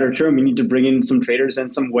lack of a better term, we need to bring in some traders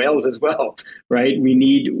and some whales as well, right? We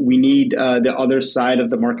need the other side of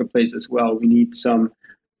the marketplace as well. We need some,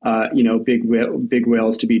 big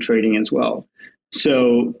whales to be trading as well.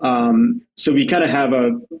 So we kind of have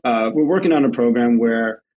we're working on a program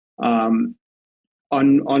where, on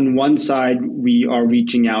one side, we are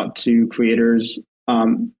reaching out to creators,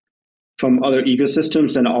 from other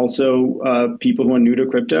ecosystems and also people who are new to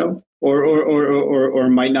crypto or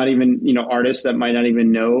might not even, artists that might not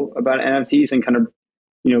even know about NFTs and kind of,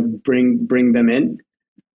 bring them in.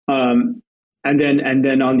 And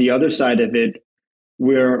then on the other side of it,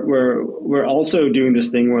 we're also doing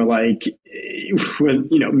this thing where like we're,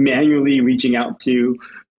 manually reaching out to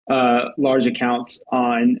large accounts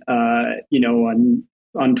on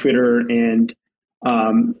Twitter and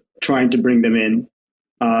trying to bring them in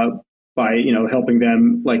by helping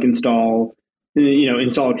them like install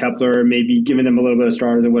Kepler, maybe giving them a little bit of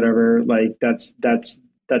stars or whatever. Like that's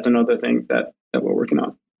another thing that we're working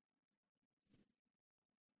on.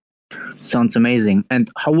 Sounds amazing. And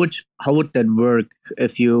how would that work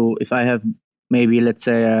if I have maybe, let's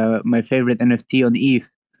say, my favorite NFT on ETH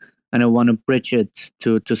and I want to bridge it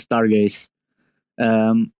to Stargaze?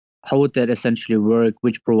 How would that essentially work?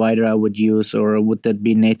 Which provider I would use, or would that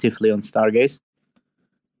be natively on Stargaze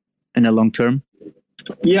in the long term?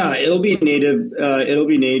 Yeah, it'll be native.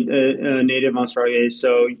 Native on Stargaze.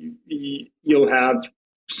 So you'll have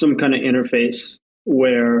some kind of interface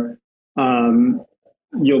where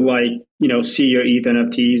you'll see your ETH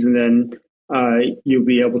NFTs, and then you'll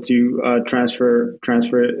be able to transfer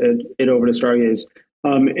it over to Stargaze.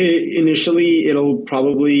 Initially, it'll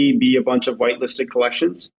probably be a bunch of whitelisted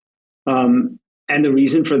collections, and the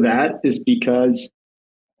reason for that is because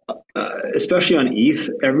especially on ETH,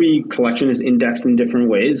 every collection is indexed in different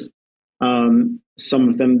ways. Some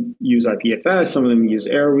of them use IPFS, some of them use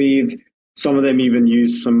Airweave, some of them even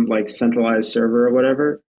use some like centralized server or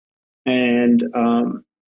whatever. And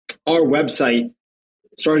our website,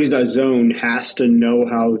 Stargaze.zone, has to know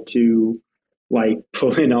how to like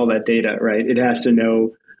pull in all that data, right? It has to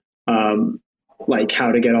know like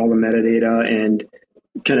how to get all the metadata and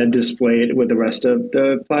kind of display it with the rest of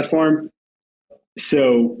the platform.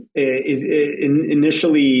 So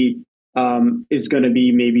initially, it's going to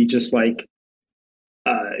be maybe just like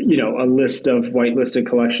a list of whitelisted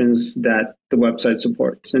collections that the website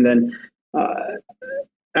supports, and then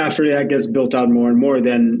after that gets built out more and more,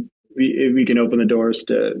 then we can open the doors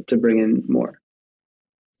to bring in more.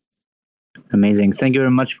 Amazing. Thank you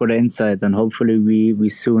very much for the insight, and hopefully we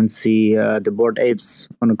soon see the Bored Apes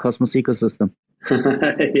on the Cosmos ecosystem.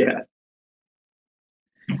 Yeah.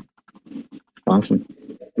 Awesome.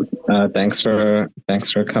 Thanks for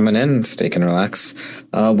coming in. Stake and relax.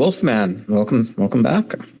 Wolfman, welcome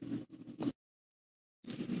back.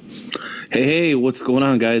 Hey, what's going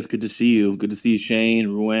on, guys? Good to see you. Good to see you, Shane,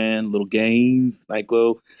 Ruan, Little Gains,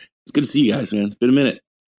 Nightglow. It's good to see you guys, man. It's been a minute.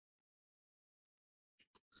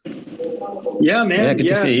 Yeah, man. Yeah, good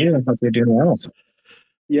to see you. I hope you're doing well.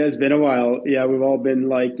 Yeah, it's been a while. Yeah, we've all been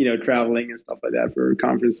like, traveling and stuff like that for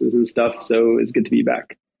conferences and stuff. So it's good to be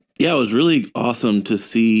back. Yeah, it was really awesome to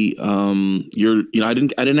see I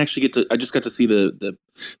didn't actually get to, I just got to see the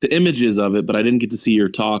images of it, but I didn't get to see your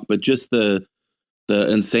talk. But just the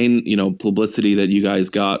insane, publicity that you guys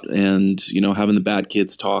got, and having the Bad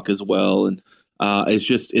Kids talk as well, and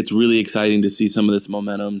it's really exciting to see some of this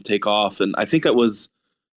momentum take off. And I think that was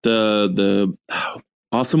the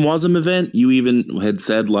Awesome Wasm event. You even had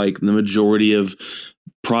said like the majority of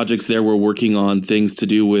projects there were working on things to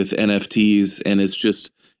do with NFTs, and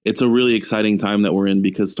it's a really exciting time that we're in,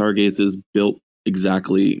 because Stargaze is built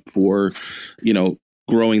exactly for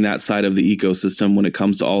growing that side of the ecosystem when it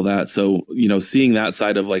comes to all that. So, seeing that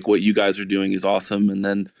side of like what you guys are doing is awesome. And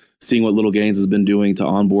then seeing what Little Gains has been doing to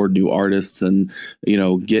onboard new artists and,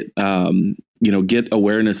 get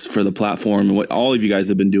awareness for the platform, and what all of you guys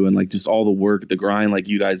have been doing, like just all the work, the grind, like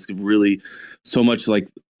you guys have really so much, like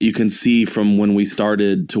you can see from when we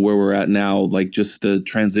started to where we're at now, like just the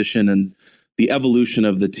transition and the evolution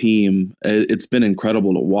of the team. It's been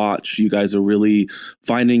incredible to watch. You guys are really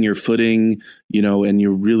finding your footing, and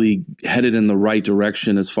you're really headed in the right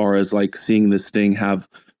direction as far as like seeing this thing have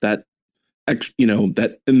that,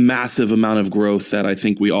 that massive amount of growth that I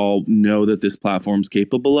think we all know that this platform's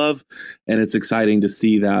capable of. And it's exciting to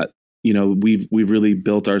see that, we've really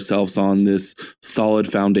built ourselves on this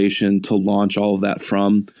solid foundation to launch all of that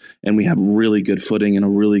from, and we have really good footing and a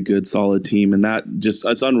really good solid team. And that just,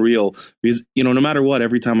 it's unreal, because, no matter what,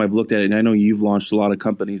 every time I've looked at it, and I know you've launched a lot of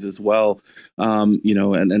companies as well,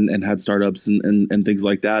 and had startups and things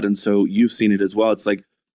like that. And so you've seen it as well. It's like,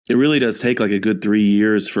 it really does take like a good 3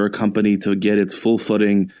 years for a company to get its full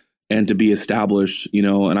footing and to be established,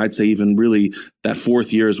 and I'd say even really that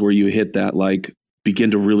 4th year is where you hit that, like,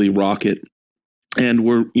 begin to really rock it. And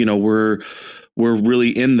we're really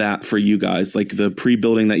in that for you guys, like the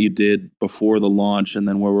pre-building that you did before the launch, and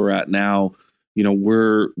then where we're at now,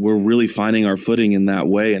 we're really finding our footing in that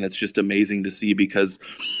way. And it's just amazing to see, because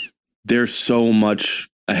there's so much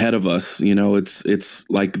ahead of us. It's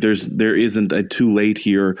like there isn't a too late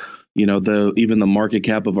here. Even the market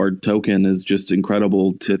cap of our token is just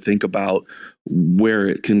incredible to think about where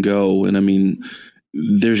it can go. And I mean,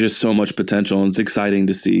 there's just so much potential, and it's exciting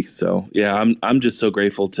to see. So yeah, I'm just so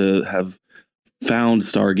grateful to have found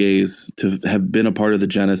Stargaze, to have been a part of the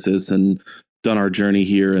genesis and done our journey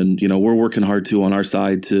here. And we're working hard too on our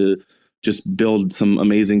side to just build some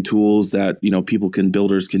amazing tools that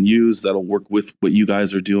builders can use, that'll work with what you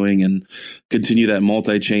guys are doing, and continue that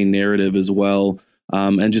multi-chain narrative as well.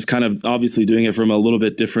 And just kind of obviously doing it from a little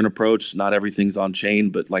bit different approach. Not everything's on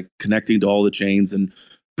chain, but like connecting to all the chains and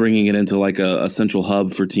bringing it into like a central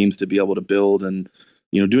hub for teams to be able to build, and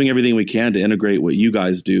doing everything we can to integrate what you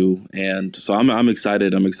guys do. And so I'm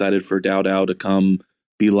excited. I'm excited for DAO to come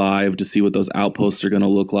be live, to see what those outposts are going to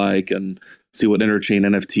look like, and see what interchain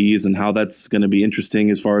NFTs and how that's going to be interesting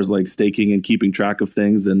as far as like staking and keeping track of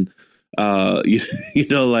things, and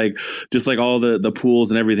like just like all the pools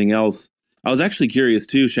and everything else. I was actually curious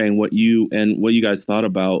too, Shane, what you guys thought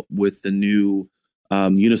about with the new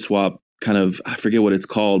Uniswap kind of, I forget what it's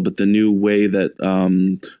called, but the new way that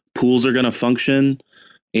pools are going to function.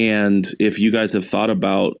 And if you guys have thought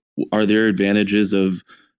about, are there advantages of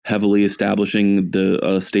heavily establishing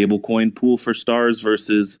the stable coin pool for stars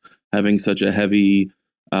versus having such a heavy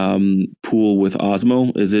pool with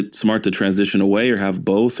Osmo? Is it smart to transition away or have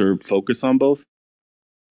both or focus on both?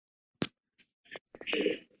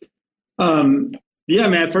 Yeah,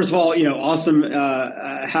 man. First of all, awesome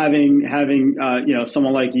having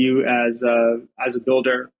someone like you as a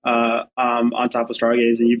builder on top of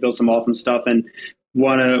Stargaze, and you build some awesome stuff. And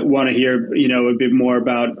want to hear a bit more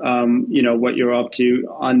about what you're up to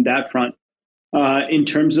on that front. In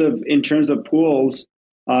terms of pools,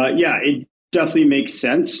 yeah, it definitely makes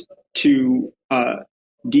sense to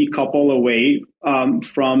decouple away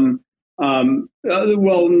from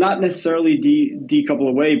well, not necessarily decouple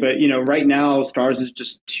away, but right now stars is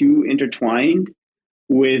just too intertwined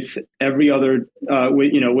with every other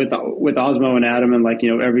with Osmo and Atom and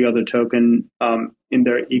every other token in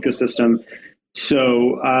their ecosystem.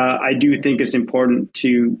 So I do think it's important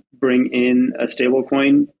to bring in a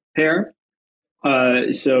stablecoin pair.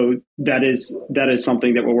 So that is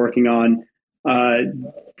something that we're working on.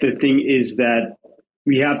 The thing is that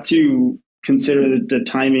we have to consider the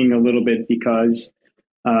timing a little bit because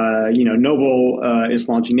Noble is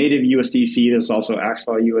launching native USDC. There's also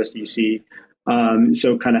Axel USDC.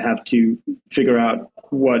 So kind of have to figure out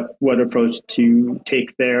what approach to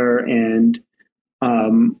take there and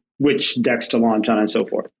which decks to launch on and so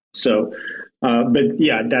forth. So, but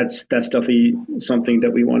yeah, that's definitely something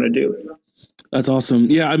that we want to do. That's awesome.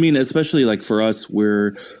 Yeah, I mean, especially like for us,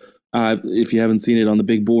 we're if you haven't seen it on the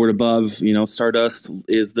big board above, Stardust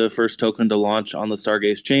is the first token to launch on the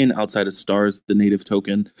Stargaze chain outside of Stars, the native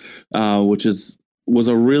token, which was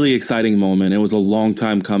a really exciting moment. It was a long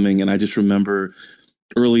time coming, and I just remember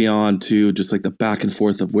early on too, just like the back and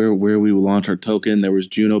forth of where we would launch our token. There was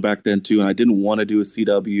Juno back then too, and I didn't want to do a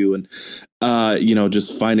CW, and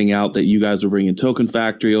just finding out that you guys were bringing Token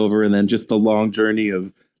Factory over, and then just the long journey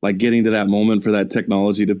of like getting to that moment for that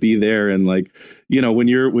technology to be there. And when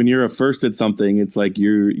you're a first at something, it's like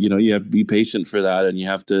you have to be patient for that, and you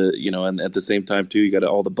have to, and at the same time too, you got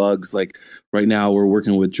all the bugs. Like right now we're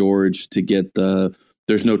working with George to get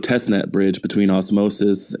there's no testnet bridge between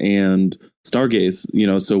Osmosis and Stargaze,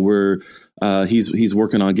 so we're he's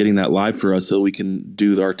working on getting that live for us so we can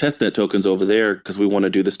do our testnet tokens over there, because we want to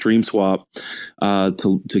do the stream swap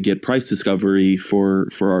to get price discovery for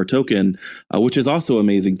our token, which is also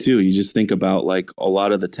amazing too. You just think about like a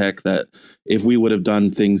lot of the tech that if we would have done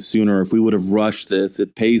things sooner, if we would have rushed this,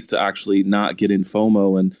 it pays to actually not get in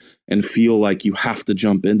FOMO and feel like you have to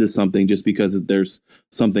jump into something just because there's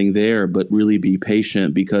something there, but really be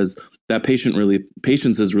patient, because that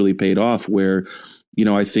patience has really paid off. Where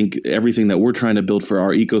I think everything that we're trying to build for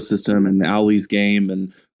our ecosystem and Owly's game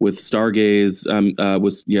and with Stargaze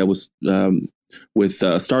with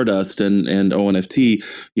Stardust and ONFT,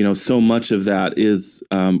 so much of that is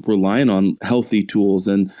relying on healthy tools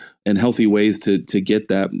and healthy ways to get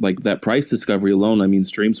that, like that price discovery alone. I mean,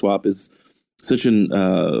 StreamSwap is such an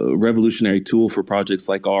revolutionary tool for projects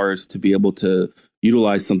like ours to be able to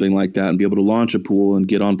utilize something like that and be able to launch a pool and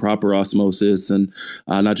get on proper osmosis and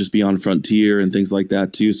not just be on Frontier and things like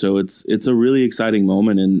that too. So it's a really exciting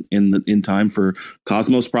moment in time for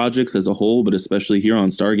Cosmos projects as a whole, but especially here on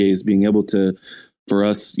Stargaze, being able to, for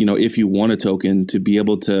us, if you want a token, to be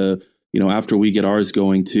able to, after we get ours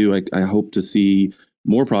going too, I hope to see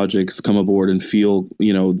more projects come aboard and feel,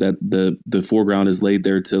 that the foreground is laid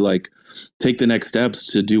there to like take the next steps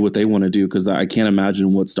to do what they want to do. Cause I can't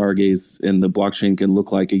imagine what Stargaze and the blockchain can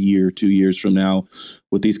look like a year, 2 years from now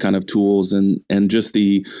with these kind of tools and just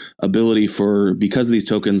the ability because these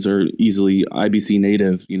tokens are easily IBC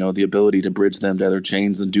native, the ability to bridge them to other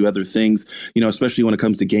chains and do other things, especially when it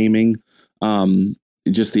comes to gaming.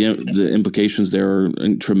 Just the implications there are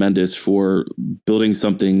tremendous for building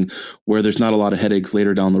something where there's not a lot of headaches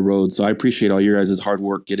later down the road. So I appreciate all your guys' hard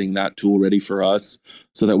work getting that tool ready for us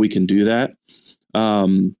so that we can do that.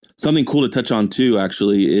 Something cool to touch on too,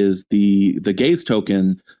 actually, is the Gaze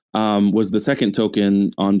token was the second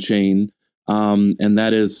token on chain, and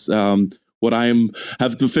that is what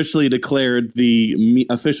have officially declared the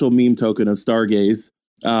official meme token of Stargaze.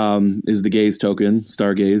 Is the Gaze token.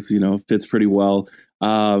 Stargaze, fits pretty well.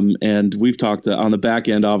 And we've talked on the back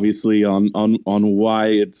end, obviously, on why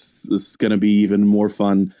it's going to be even more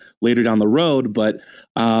fun later down the road. But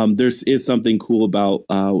there is something cool about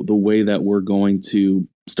the way that we're going to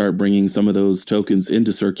start bringing some of those tokens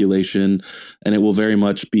into circulation, and it will very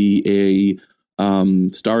much be a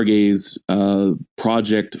Stargaze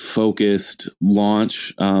project focused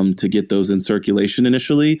launch to get those in circulation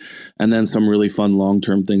initially, and then some really fun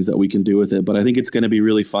long-term things that we can do with it. But I think it's going to be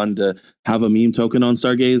really fun to have a meme token on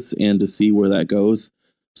Stargaze and to see where that goes.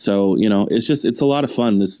 So, it's a lot of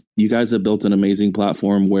fun. You guys have built an amazing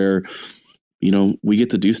platform where we get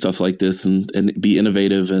to do stuff like this and be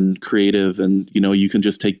innovative and creative, and you can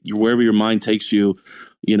just take wherever your mind takes you.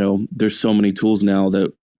 There's so many tools now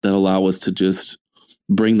that allow us to just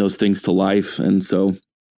bring those things to life. And so,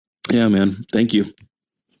 yeah, man, thank you.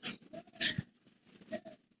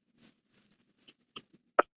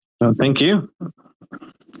 Thank you.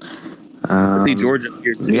 I see George up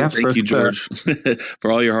here too. Yeah, thank you, George,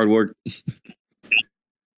 for all your hard work.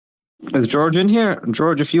 Is George in here?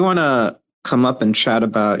 George, if you want to come up and chat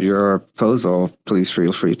about your proposal, please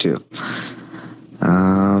feel free to.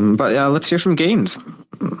 But yeah, let's hear from Gaines.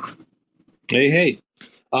 Hey.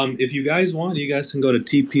 If you guys want, you guys can go to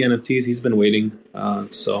TP NFTs. He's been waiting,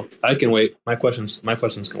 so I can wait. My questions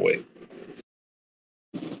can wait.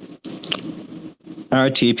 All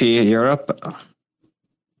right, TP, you're up.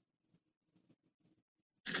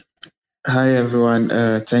 Hi everyone.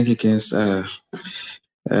 Thank you, Kins.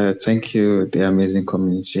 Thank you, the amazing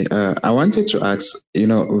community. I wanted to ask,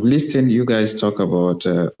 listening you guys talk about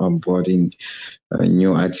onboarding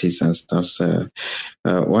new artists and stuff. So,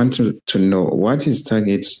 want to know what is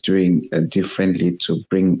Stargaze doing differently to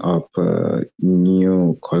bring up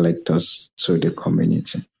new collectors to the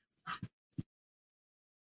community?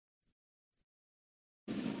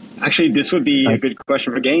 Actually, this would be a good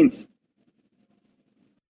question for Gaines.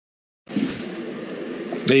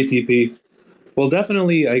 ATP. Well,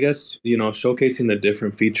 definitely, I guess, showcasing the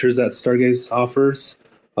different features that Stargaze offers,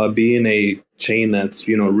 being a chain that's,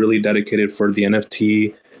 really dedicated for the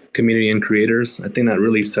NFT community and creators. I think that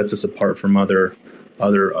really sets us apart from other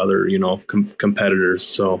competitors.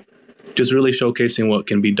 So just really showcasing what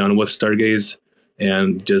can be done with Stargaze,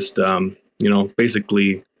 and just,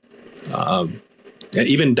 basically,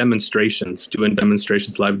 even demonstrations, doing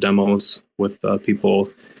demonstrations, live demos with people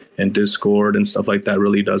in Discord and stuff like that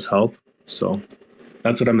really does help. So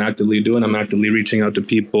that's what I'm actively doing. I'm actively reaching out to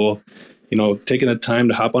people, taking the time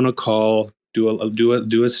to hop on a call,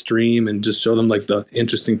 do a stream, and just show them like the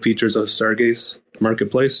interesting features of Stargaze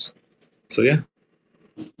Marketplace. So yeah.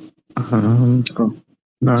 Thank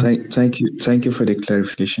you for the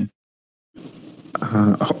clarification.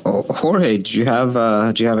 Jorge, do you have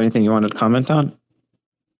anything you wanted to comment on?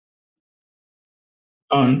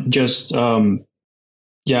 Just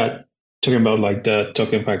talking about like the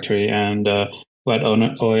token factory and what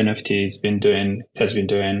ONFT has been doing. He's been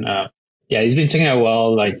taking a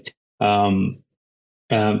while. Like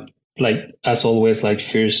as always, like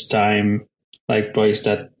first time like projects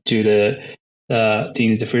that do the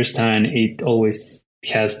things the first time, it always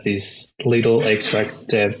has these little extra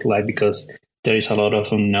steps, like because there is a lot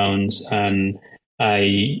of unknowns, and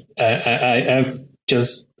I've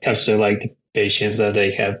just captured like the patience that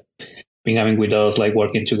they have been having with us, like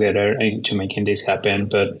working together into making this happen.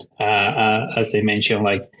 But as I mentioned,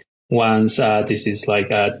 like once this is like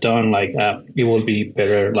done, like it will be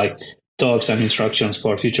better, like talks and instructions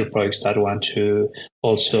for future projects that want to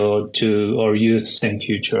also do or use the same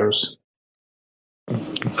features.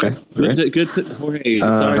 Okay, good. Jorge,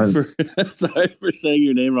 sorry for saying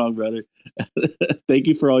your name wrong, brother. Thank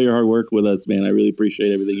you for all your hard work with us, man. I really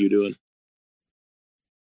appreciate everything you're doing.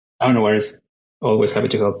 Oh, no worries. Always happy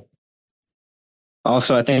to help.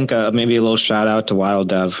 Also, I think maybe a little shout out to Wild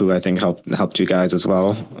Dev, who I think helped you guys as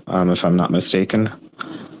well, if I'm not mistaken.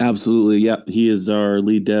 Absolutely, yeah. He is our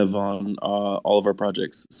lead dev on all of our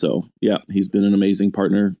projects. So yeah, he's been an amazing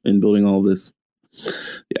partner in building all of this.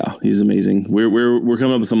 Yeah, he's amazing. We're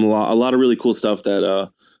coming up with a lot of really cool stuff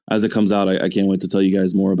that as it comes out, I can't wait to tell you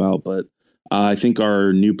guys more about. But I think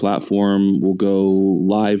our new platform will go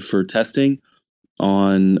live for testing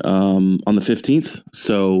on the 15th.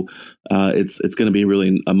 So it's going to be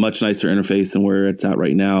really a much nicer interface than where it's at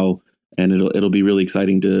right now, and it'll be really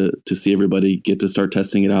exciting to see everybody get to start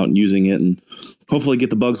testing it out and using it, and hopefully get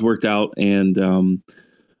the bugs worked out. And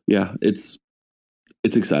yeah, it's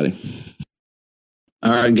exciting.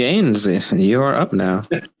 All right, Gaines, you are up now.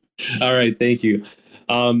 All right, thank you.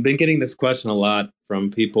 Been getting this question a lot from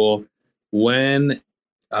people. When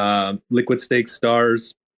Liquid Stake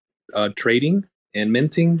stars trading and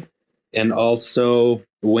minting, and also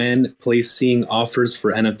when placing offers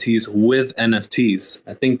for NFTs with NFTs.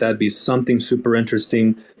 I think that'd be something super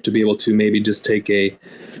interesting to be able to maybe just take an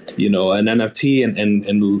NFT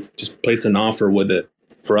and just place an offer with it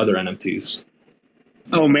for other NFTs.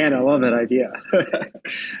 Oh man, I love that idea.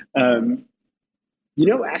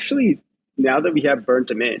 Actually, now that we have Burn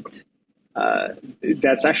to Mint,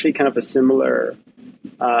 that's actually kind of a similar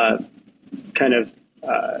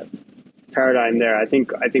paradigm there. I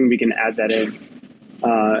think we can add that in,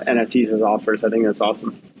 NFTs as offers. I think that's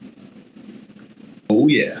awesome. Oh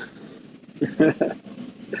yeah.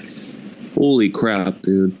 Holy crap,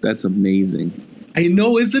 dude. That's amazing. I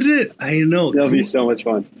know, isn't it? I know. That'll be so much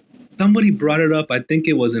fun. Somebody brought it up. I think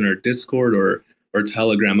it was in our Discord or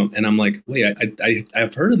Telegram, and I'm like, wait,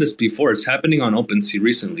 I've heard of this before. It's happening on OpenSea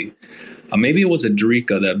recently. Maybe it was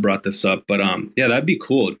Adrika that brought this up, but yeah, that'd be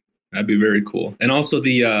cool. That'd be very cool. And also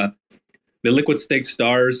the liquid stake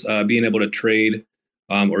stars being able to trade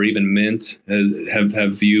or even mint.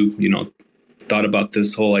 Have you thought about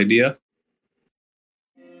this whole idea?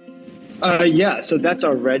 Yeah, so that's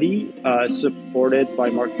already supported by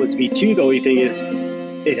Marketplace V2. The only thing is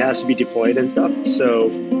it has to be deployed and stuff. So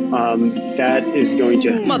that is going to...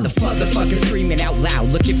 Motherfuckers screaming out loud,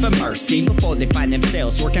 looking for mercy before they find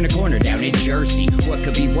themselves working a corner down in Jersey. What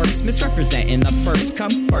could be worse? Misrepresenting the first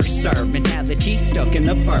come, first serve mentality stuck in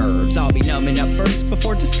the burbs. I'll be numbing up first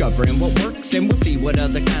before discovering what works, and we'll see what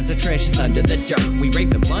other kinds of treasures under the dirt. We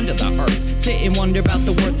rape and plunder the earth, sit and wonder about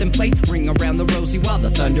the worth and play, ring around the rosy while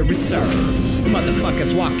the thunder is served.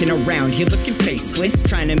 Motherfuckers walking around here looking faceless,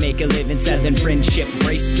 trying to make a living selling friendship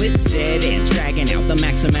bracelets. Dead ends dragging out the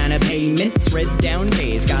max amount of payments. Red down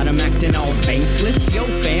days got 'em acting all bankless. Yo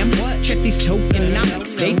fam, what? Check these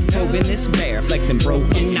tokenomics. They probing this bear, flexing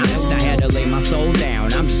broken honest. I had to lay my soul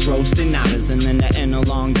down, I'm just roasting otters. And then to end a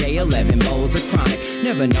long day, 11 bowls of chronic.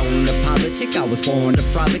 Never known to politic, I was born to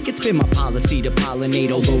frolic. It's been my policy to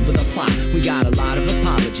pollinate all over the plot. We got a lot of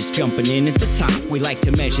apologists jumping in at the top. We like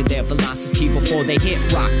to measure their velocity before they hit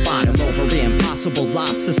rock bottom. Over impossible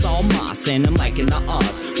loss, it's all moss, and I'm liking the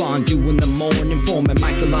odds. Fondue in the morning, forming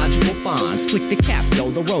mycological bonds. Flick the cap, yo,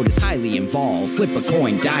 the road is highly involved. Flip a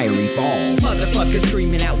coin, diary evolve. Motherfuckers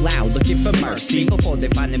screaming out loud, looking for mercy before they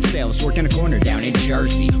find themselves working a corner down in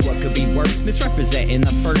Jersey. What could be worse? Misrepresenting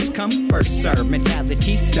the first come, first serve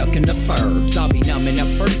mentality stuck in the burbs. I'll be numbing up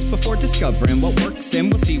first before discovering what works, and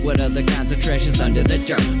we'll see what other kinds of treasures under the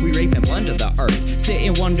dirt. We rape and plunder the earth, sit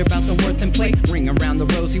and wonder about the worth and play, ring around the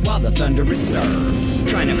rosy while the thunder is served.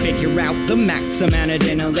 Trying to figure out the max amount of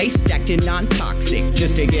dinner lace, acting non-toxic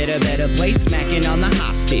just to get a better place, smacking on the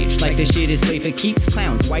hostage like the shit is played for keeps.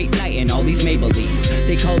 Clowns, white knight, and all these Maybellines.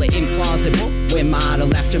 They call it implausible when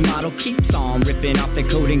model after model keeps on ripping off the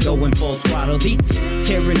coat and going full throttle beats,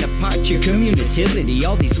 tearing apart your community.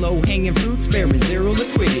 All these low-hanging fruits bearing zero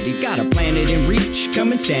liquidity. Got a planet in reach,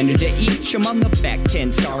 coming standard to each. I'm on the back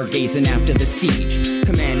 10, stargazing after the siege,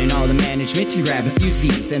 commanding all the management to grab a few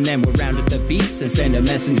Z's, and then we'll round up the beasts and send a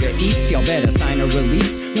messenger east. Y'all better sign a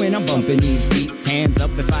release when I'm bumping these beats. Hands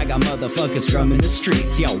up if I got motherfuckers drumming the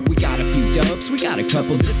streets. Yo, we got a few dubs, we got a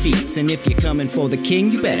couple defeats, and if you're coming for the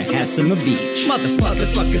king, you better have some of each.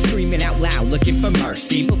 Motherfuckers screaming out loud, looking for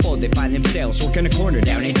mercy before they find themselves working a corner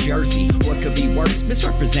down in Jersey. What could be worse?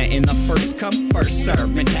 Misrepresenting the first come, first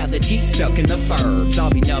serve mentality stuck in the burbs. I'll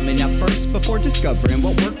be numbing up first before discovering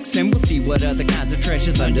what works, and we'll see what other kinds of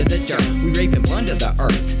treasures under the dirt. We rape and plunder the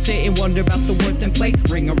earth, sit and wonder about the worth and play,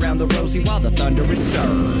 ring around the rosy while the thunder is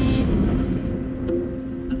served.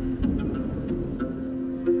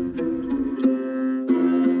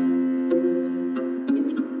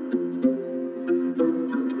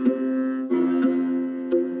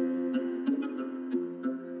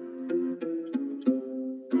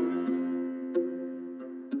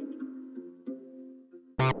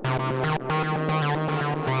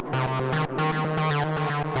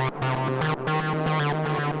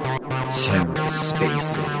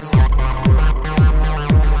 TerraSpaces.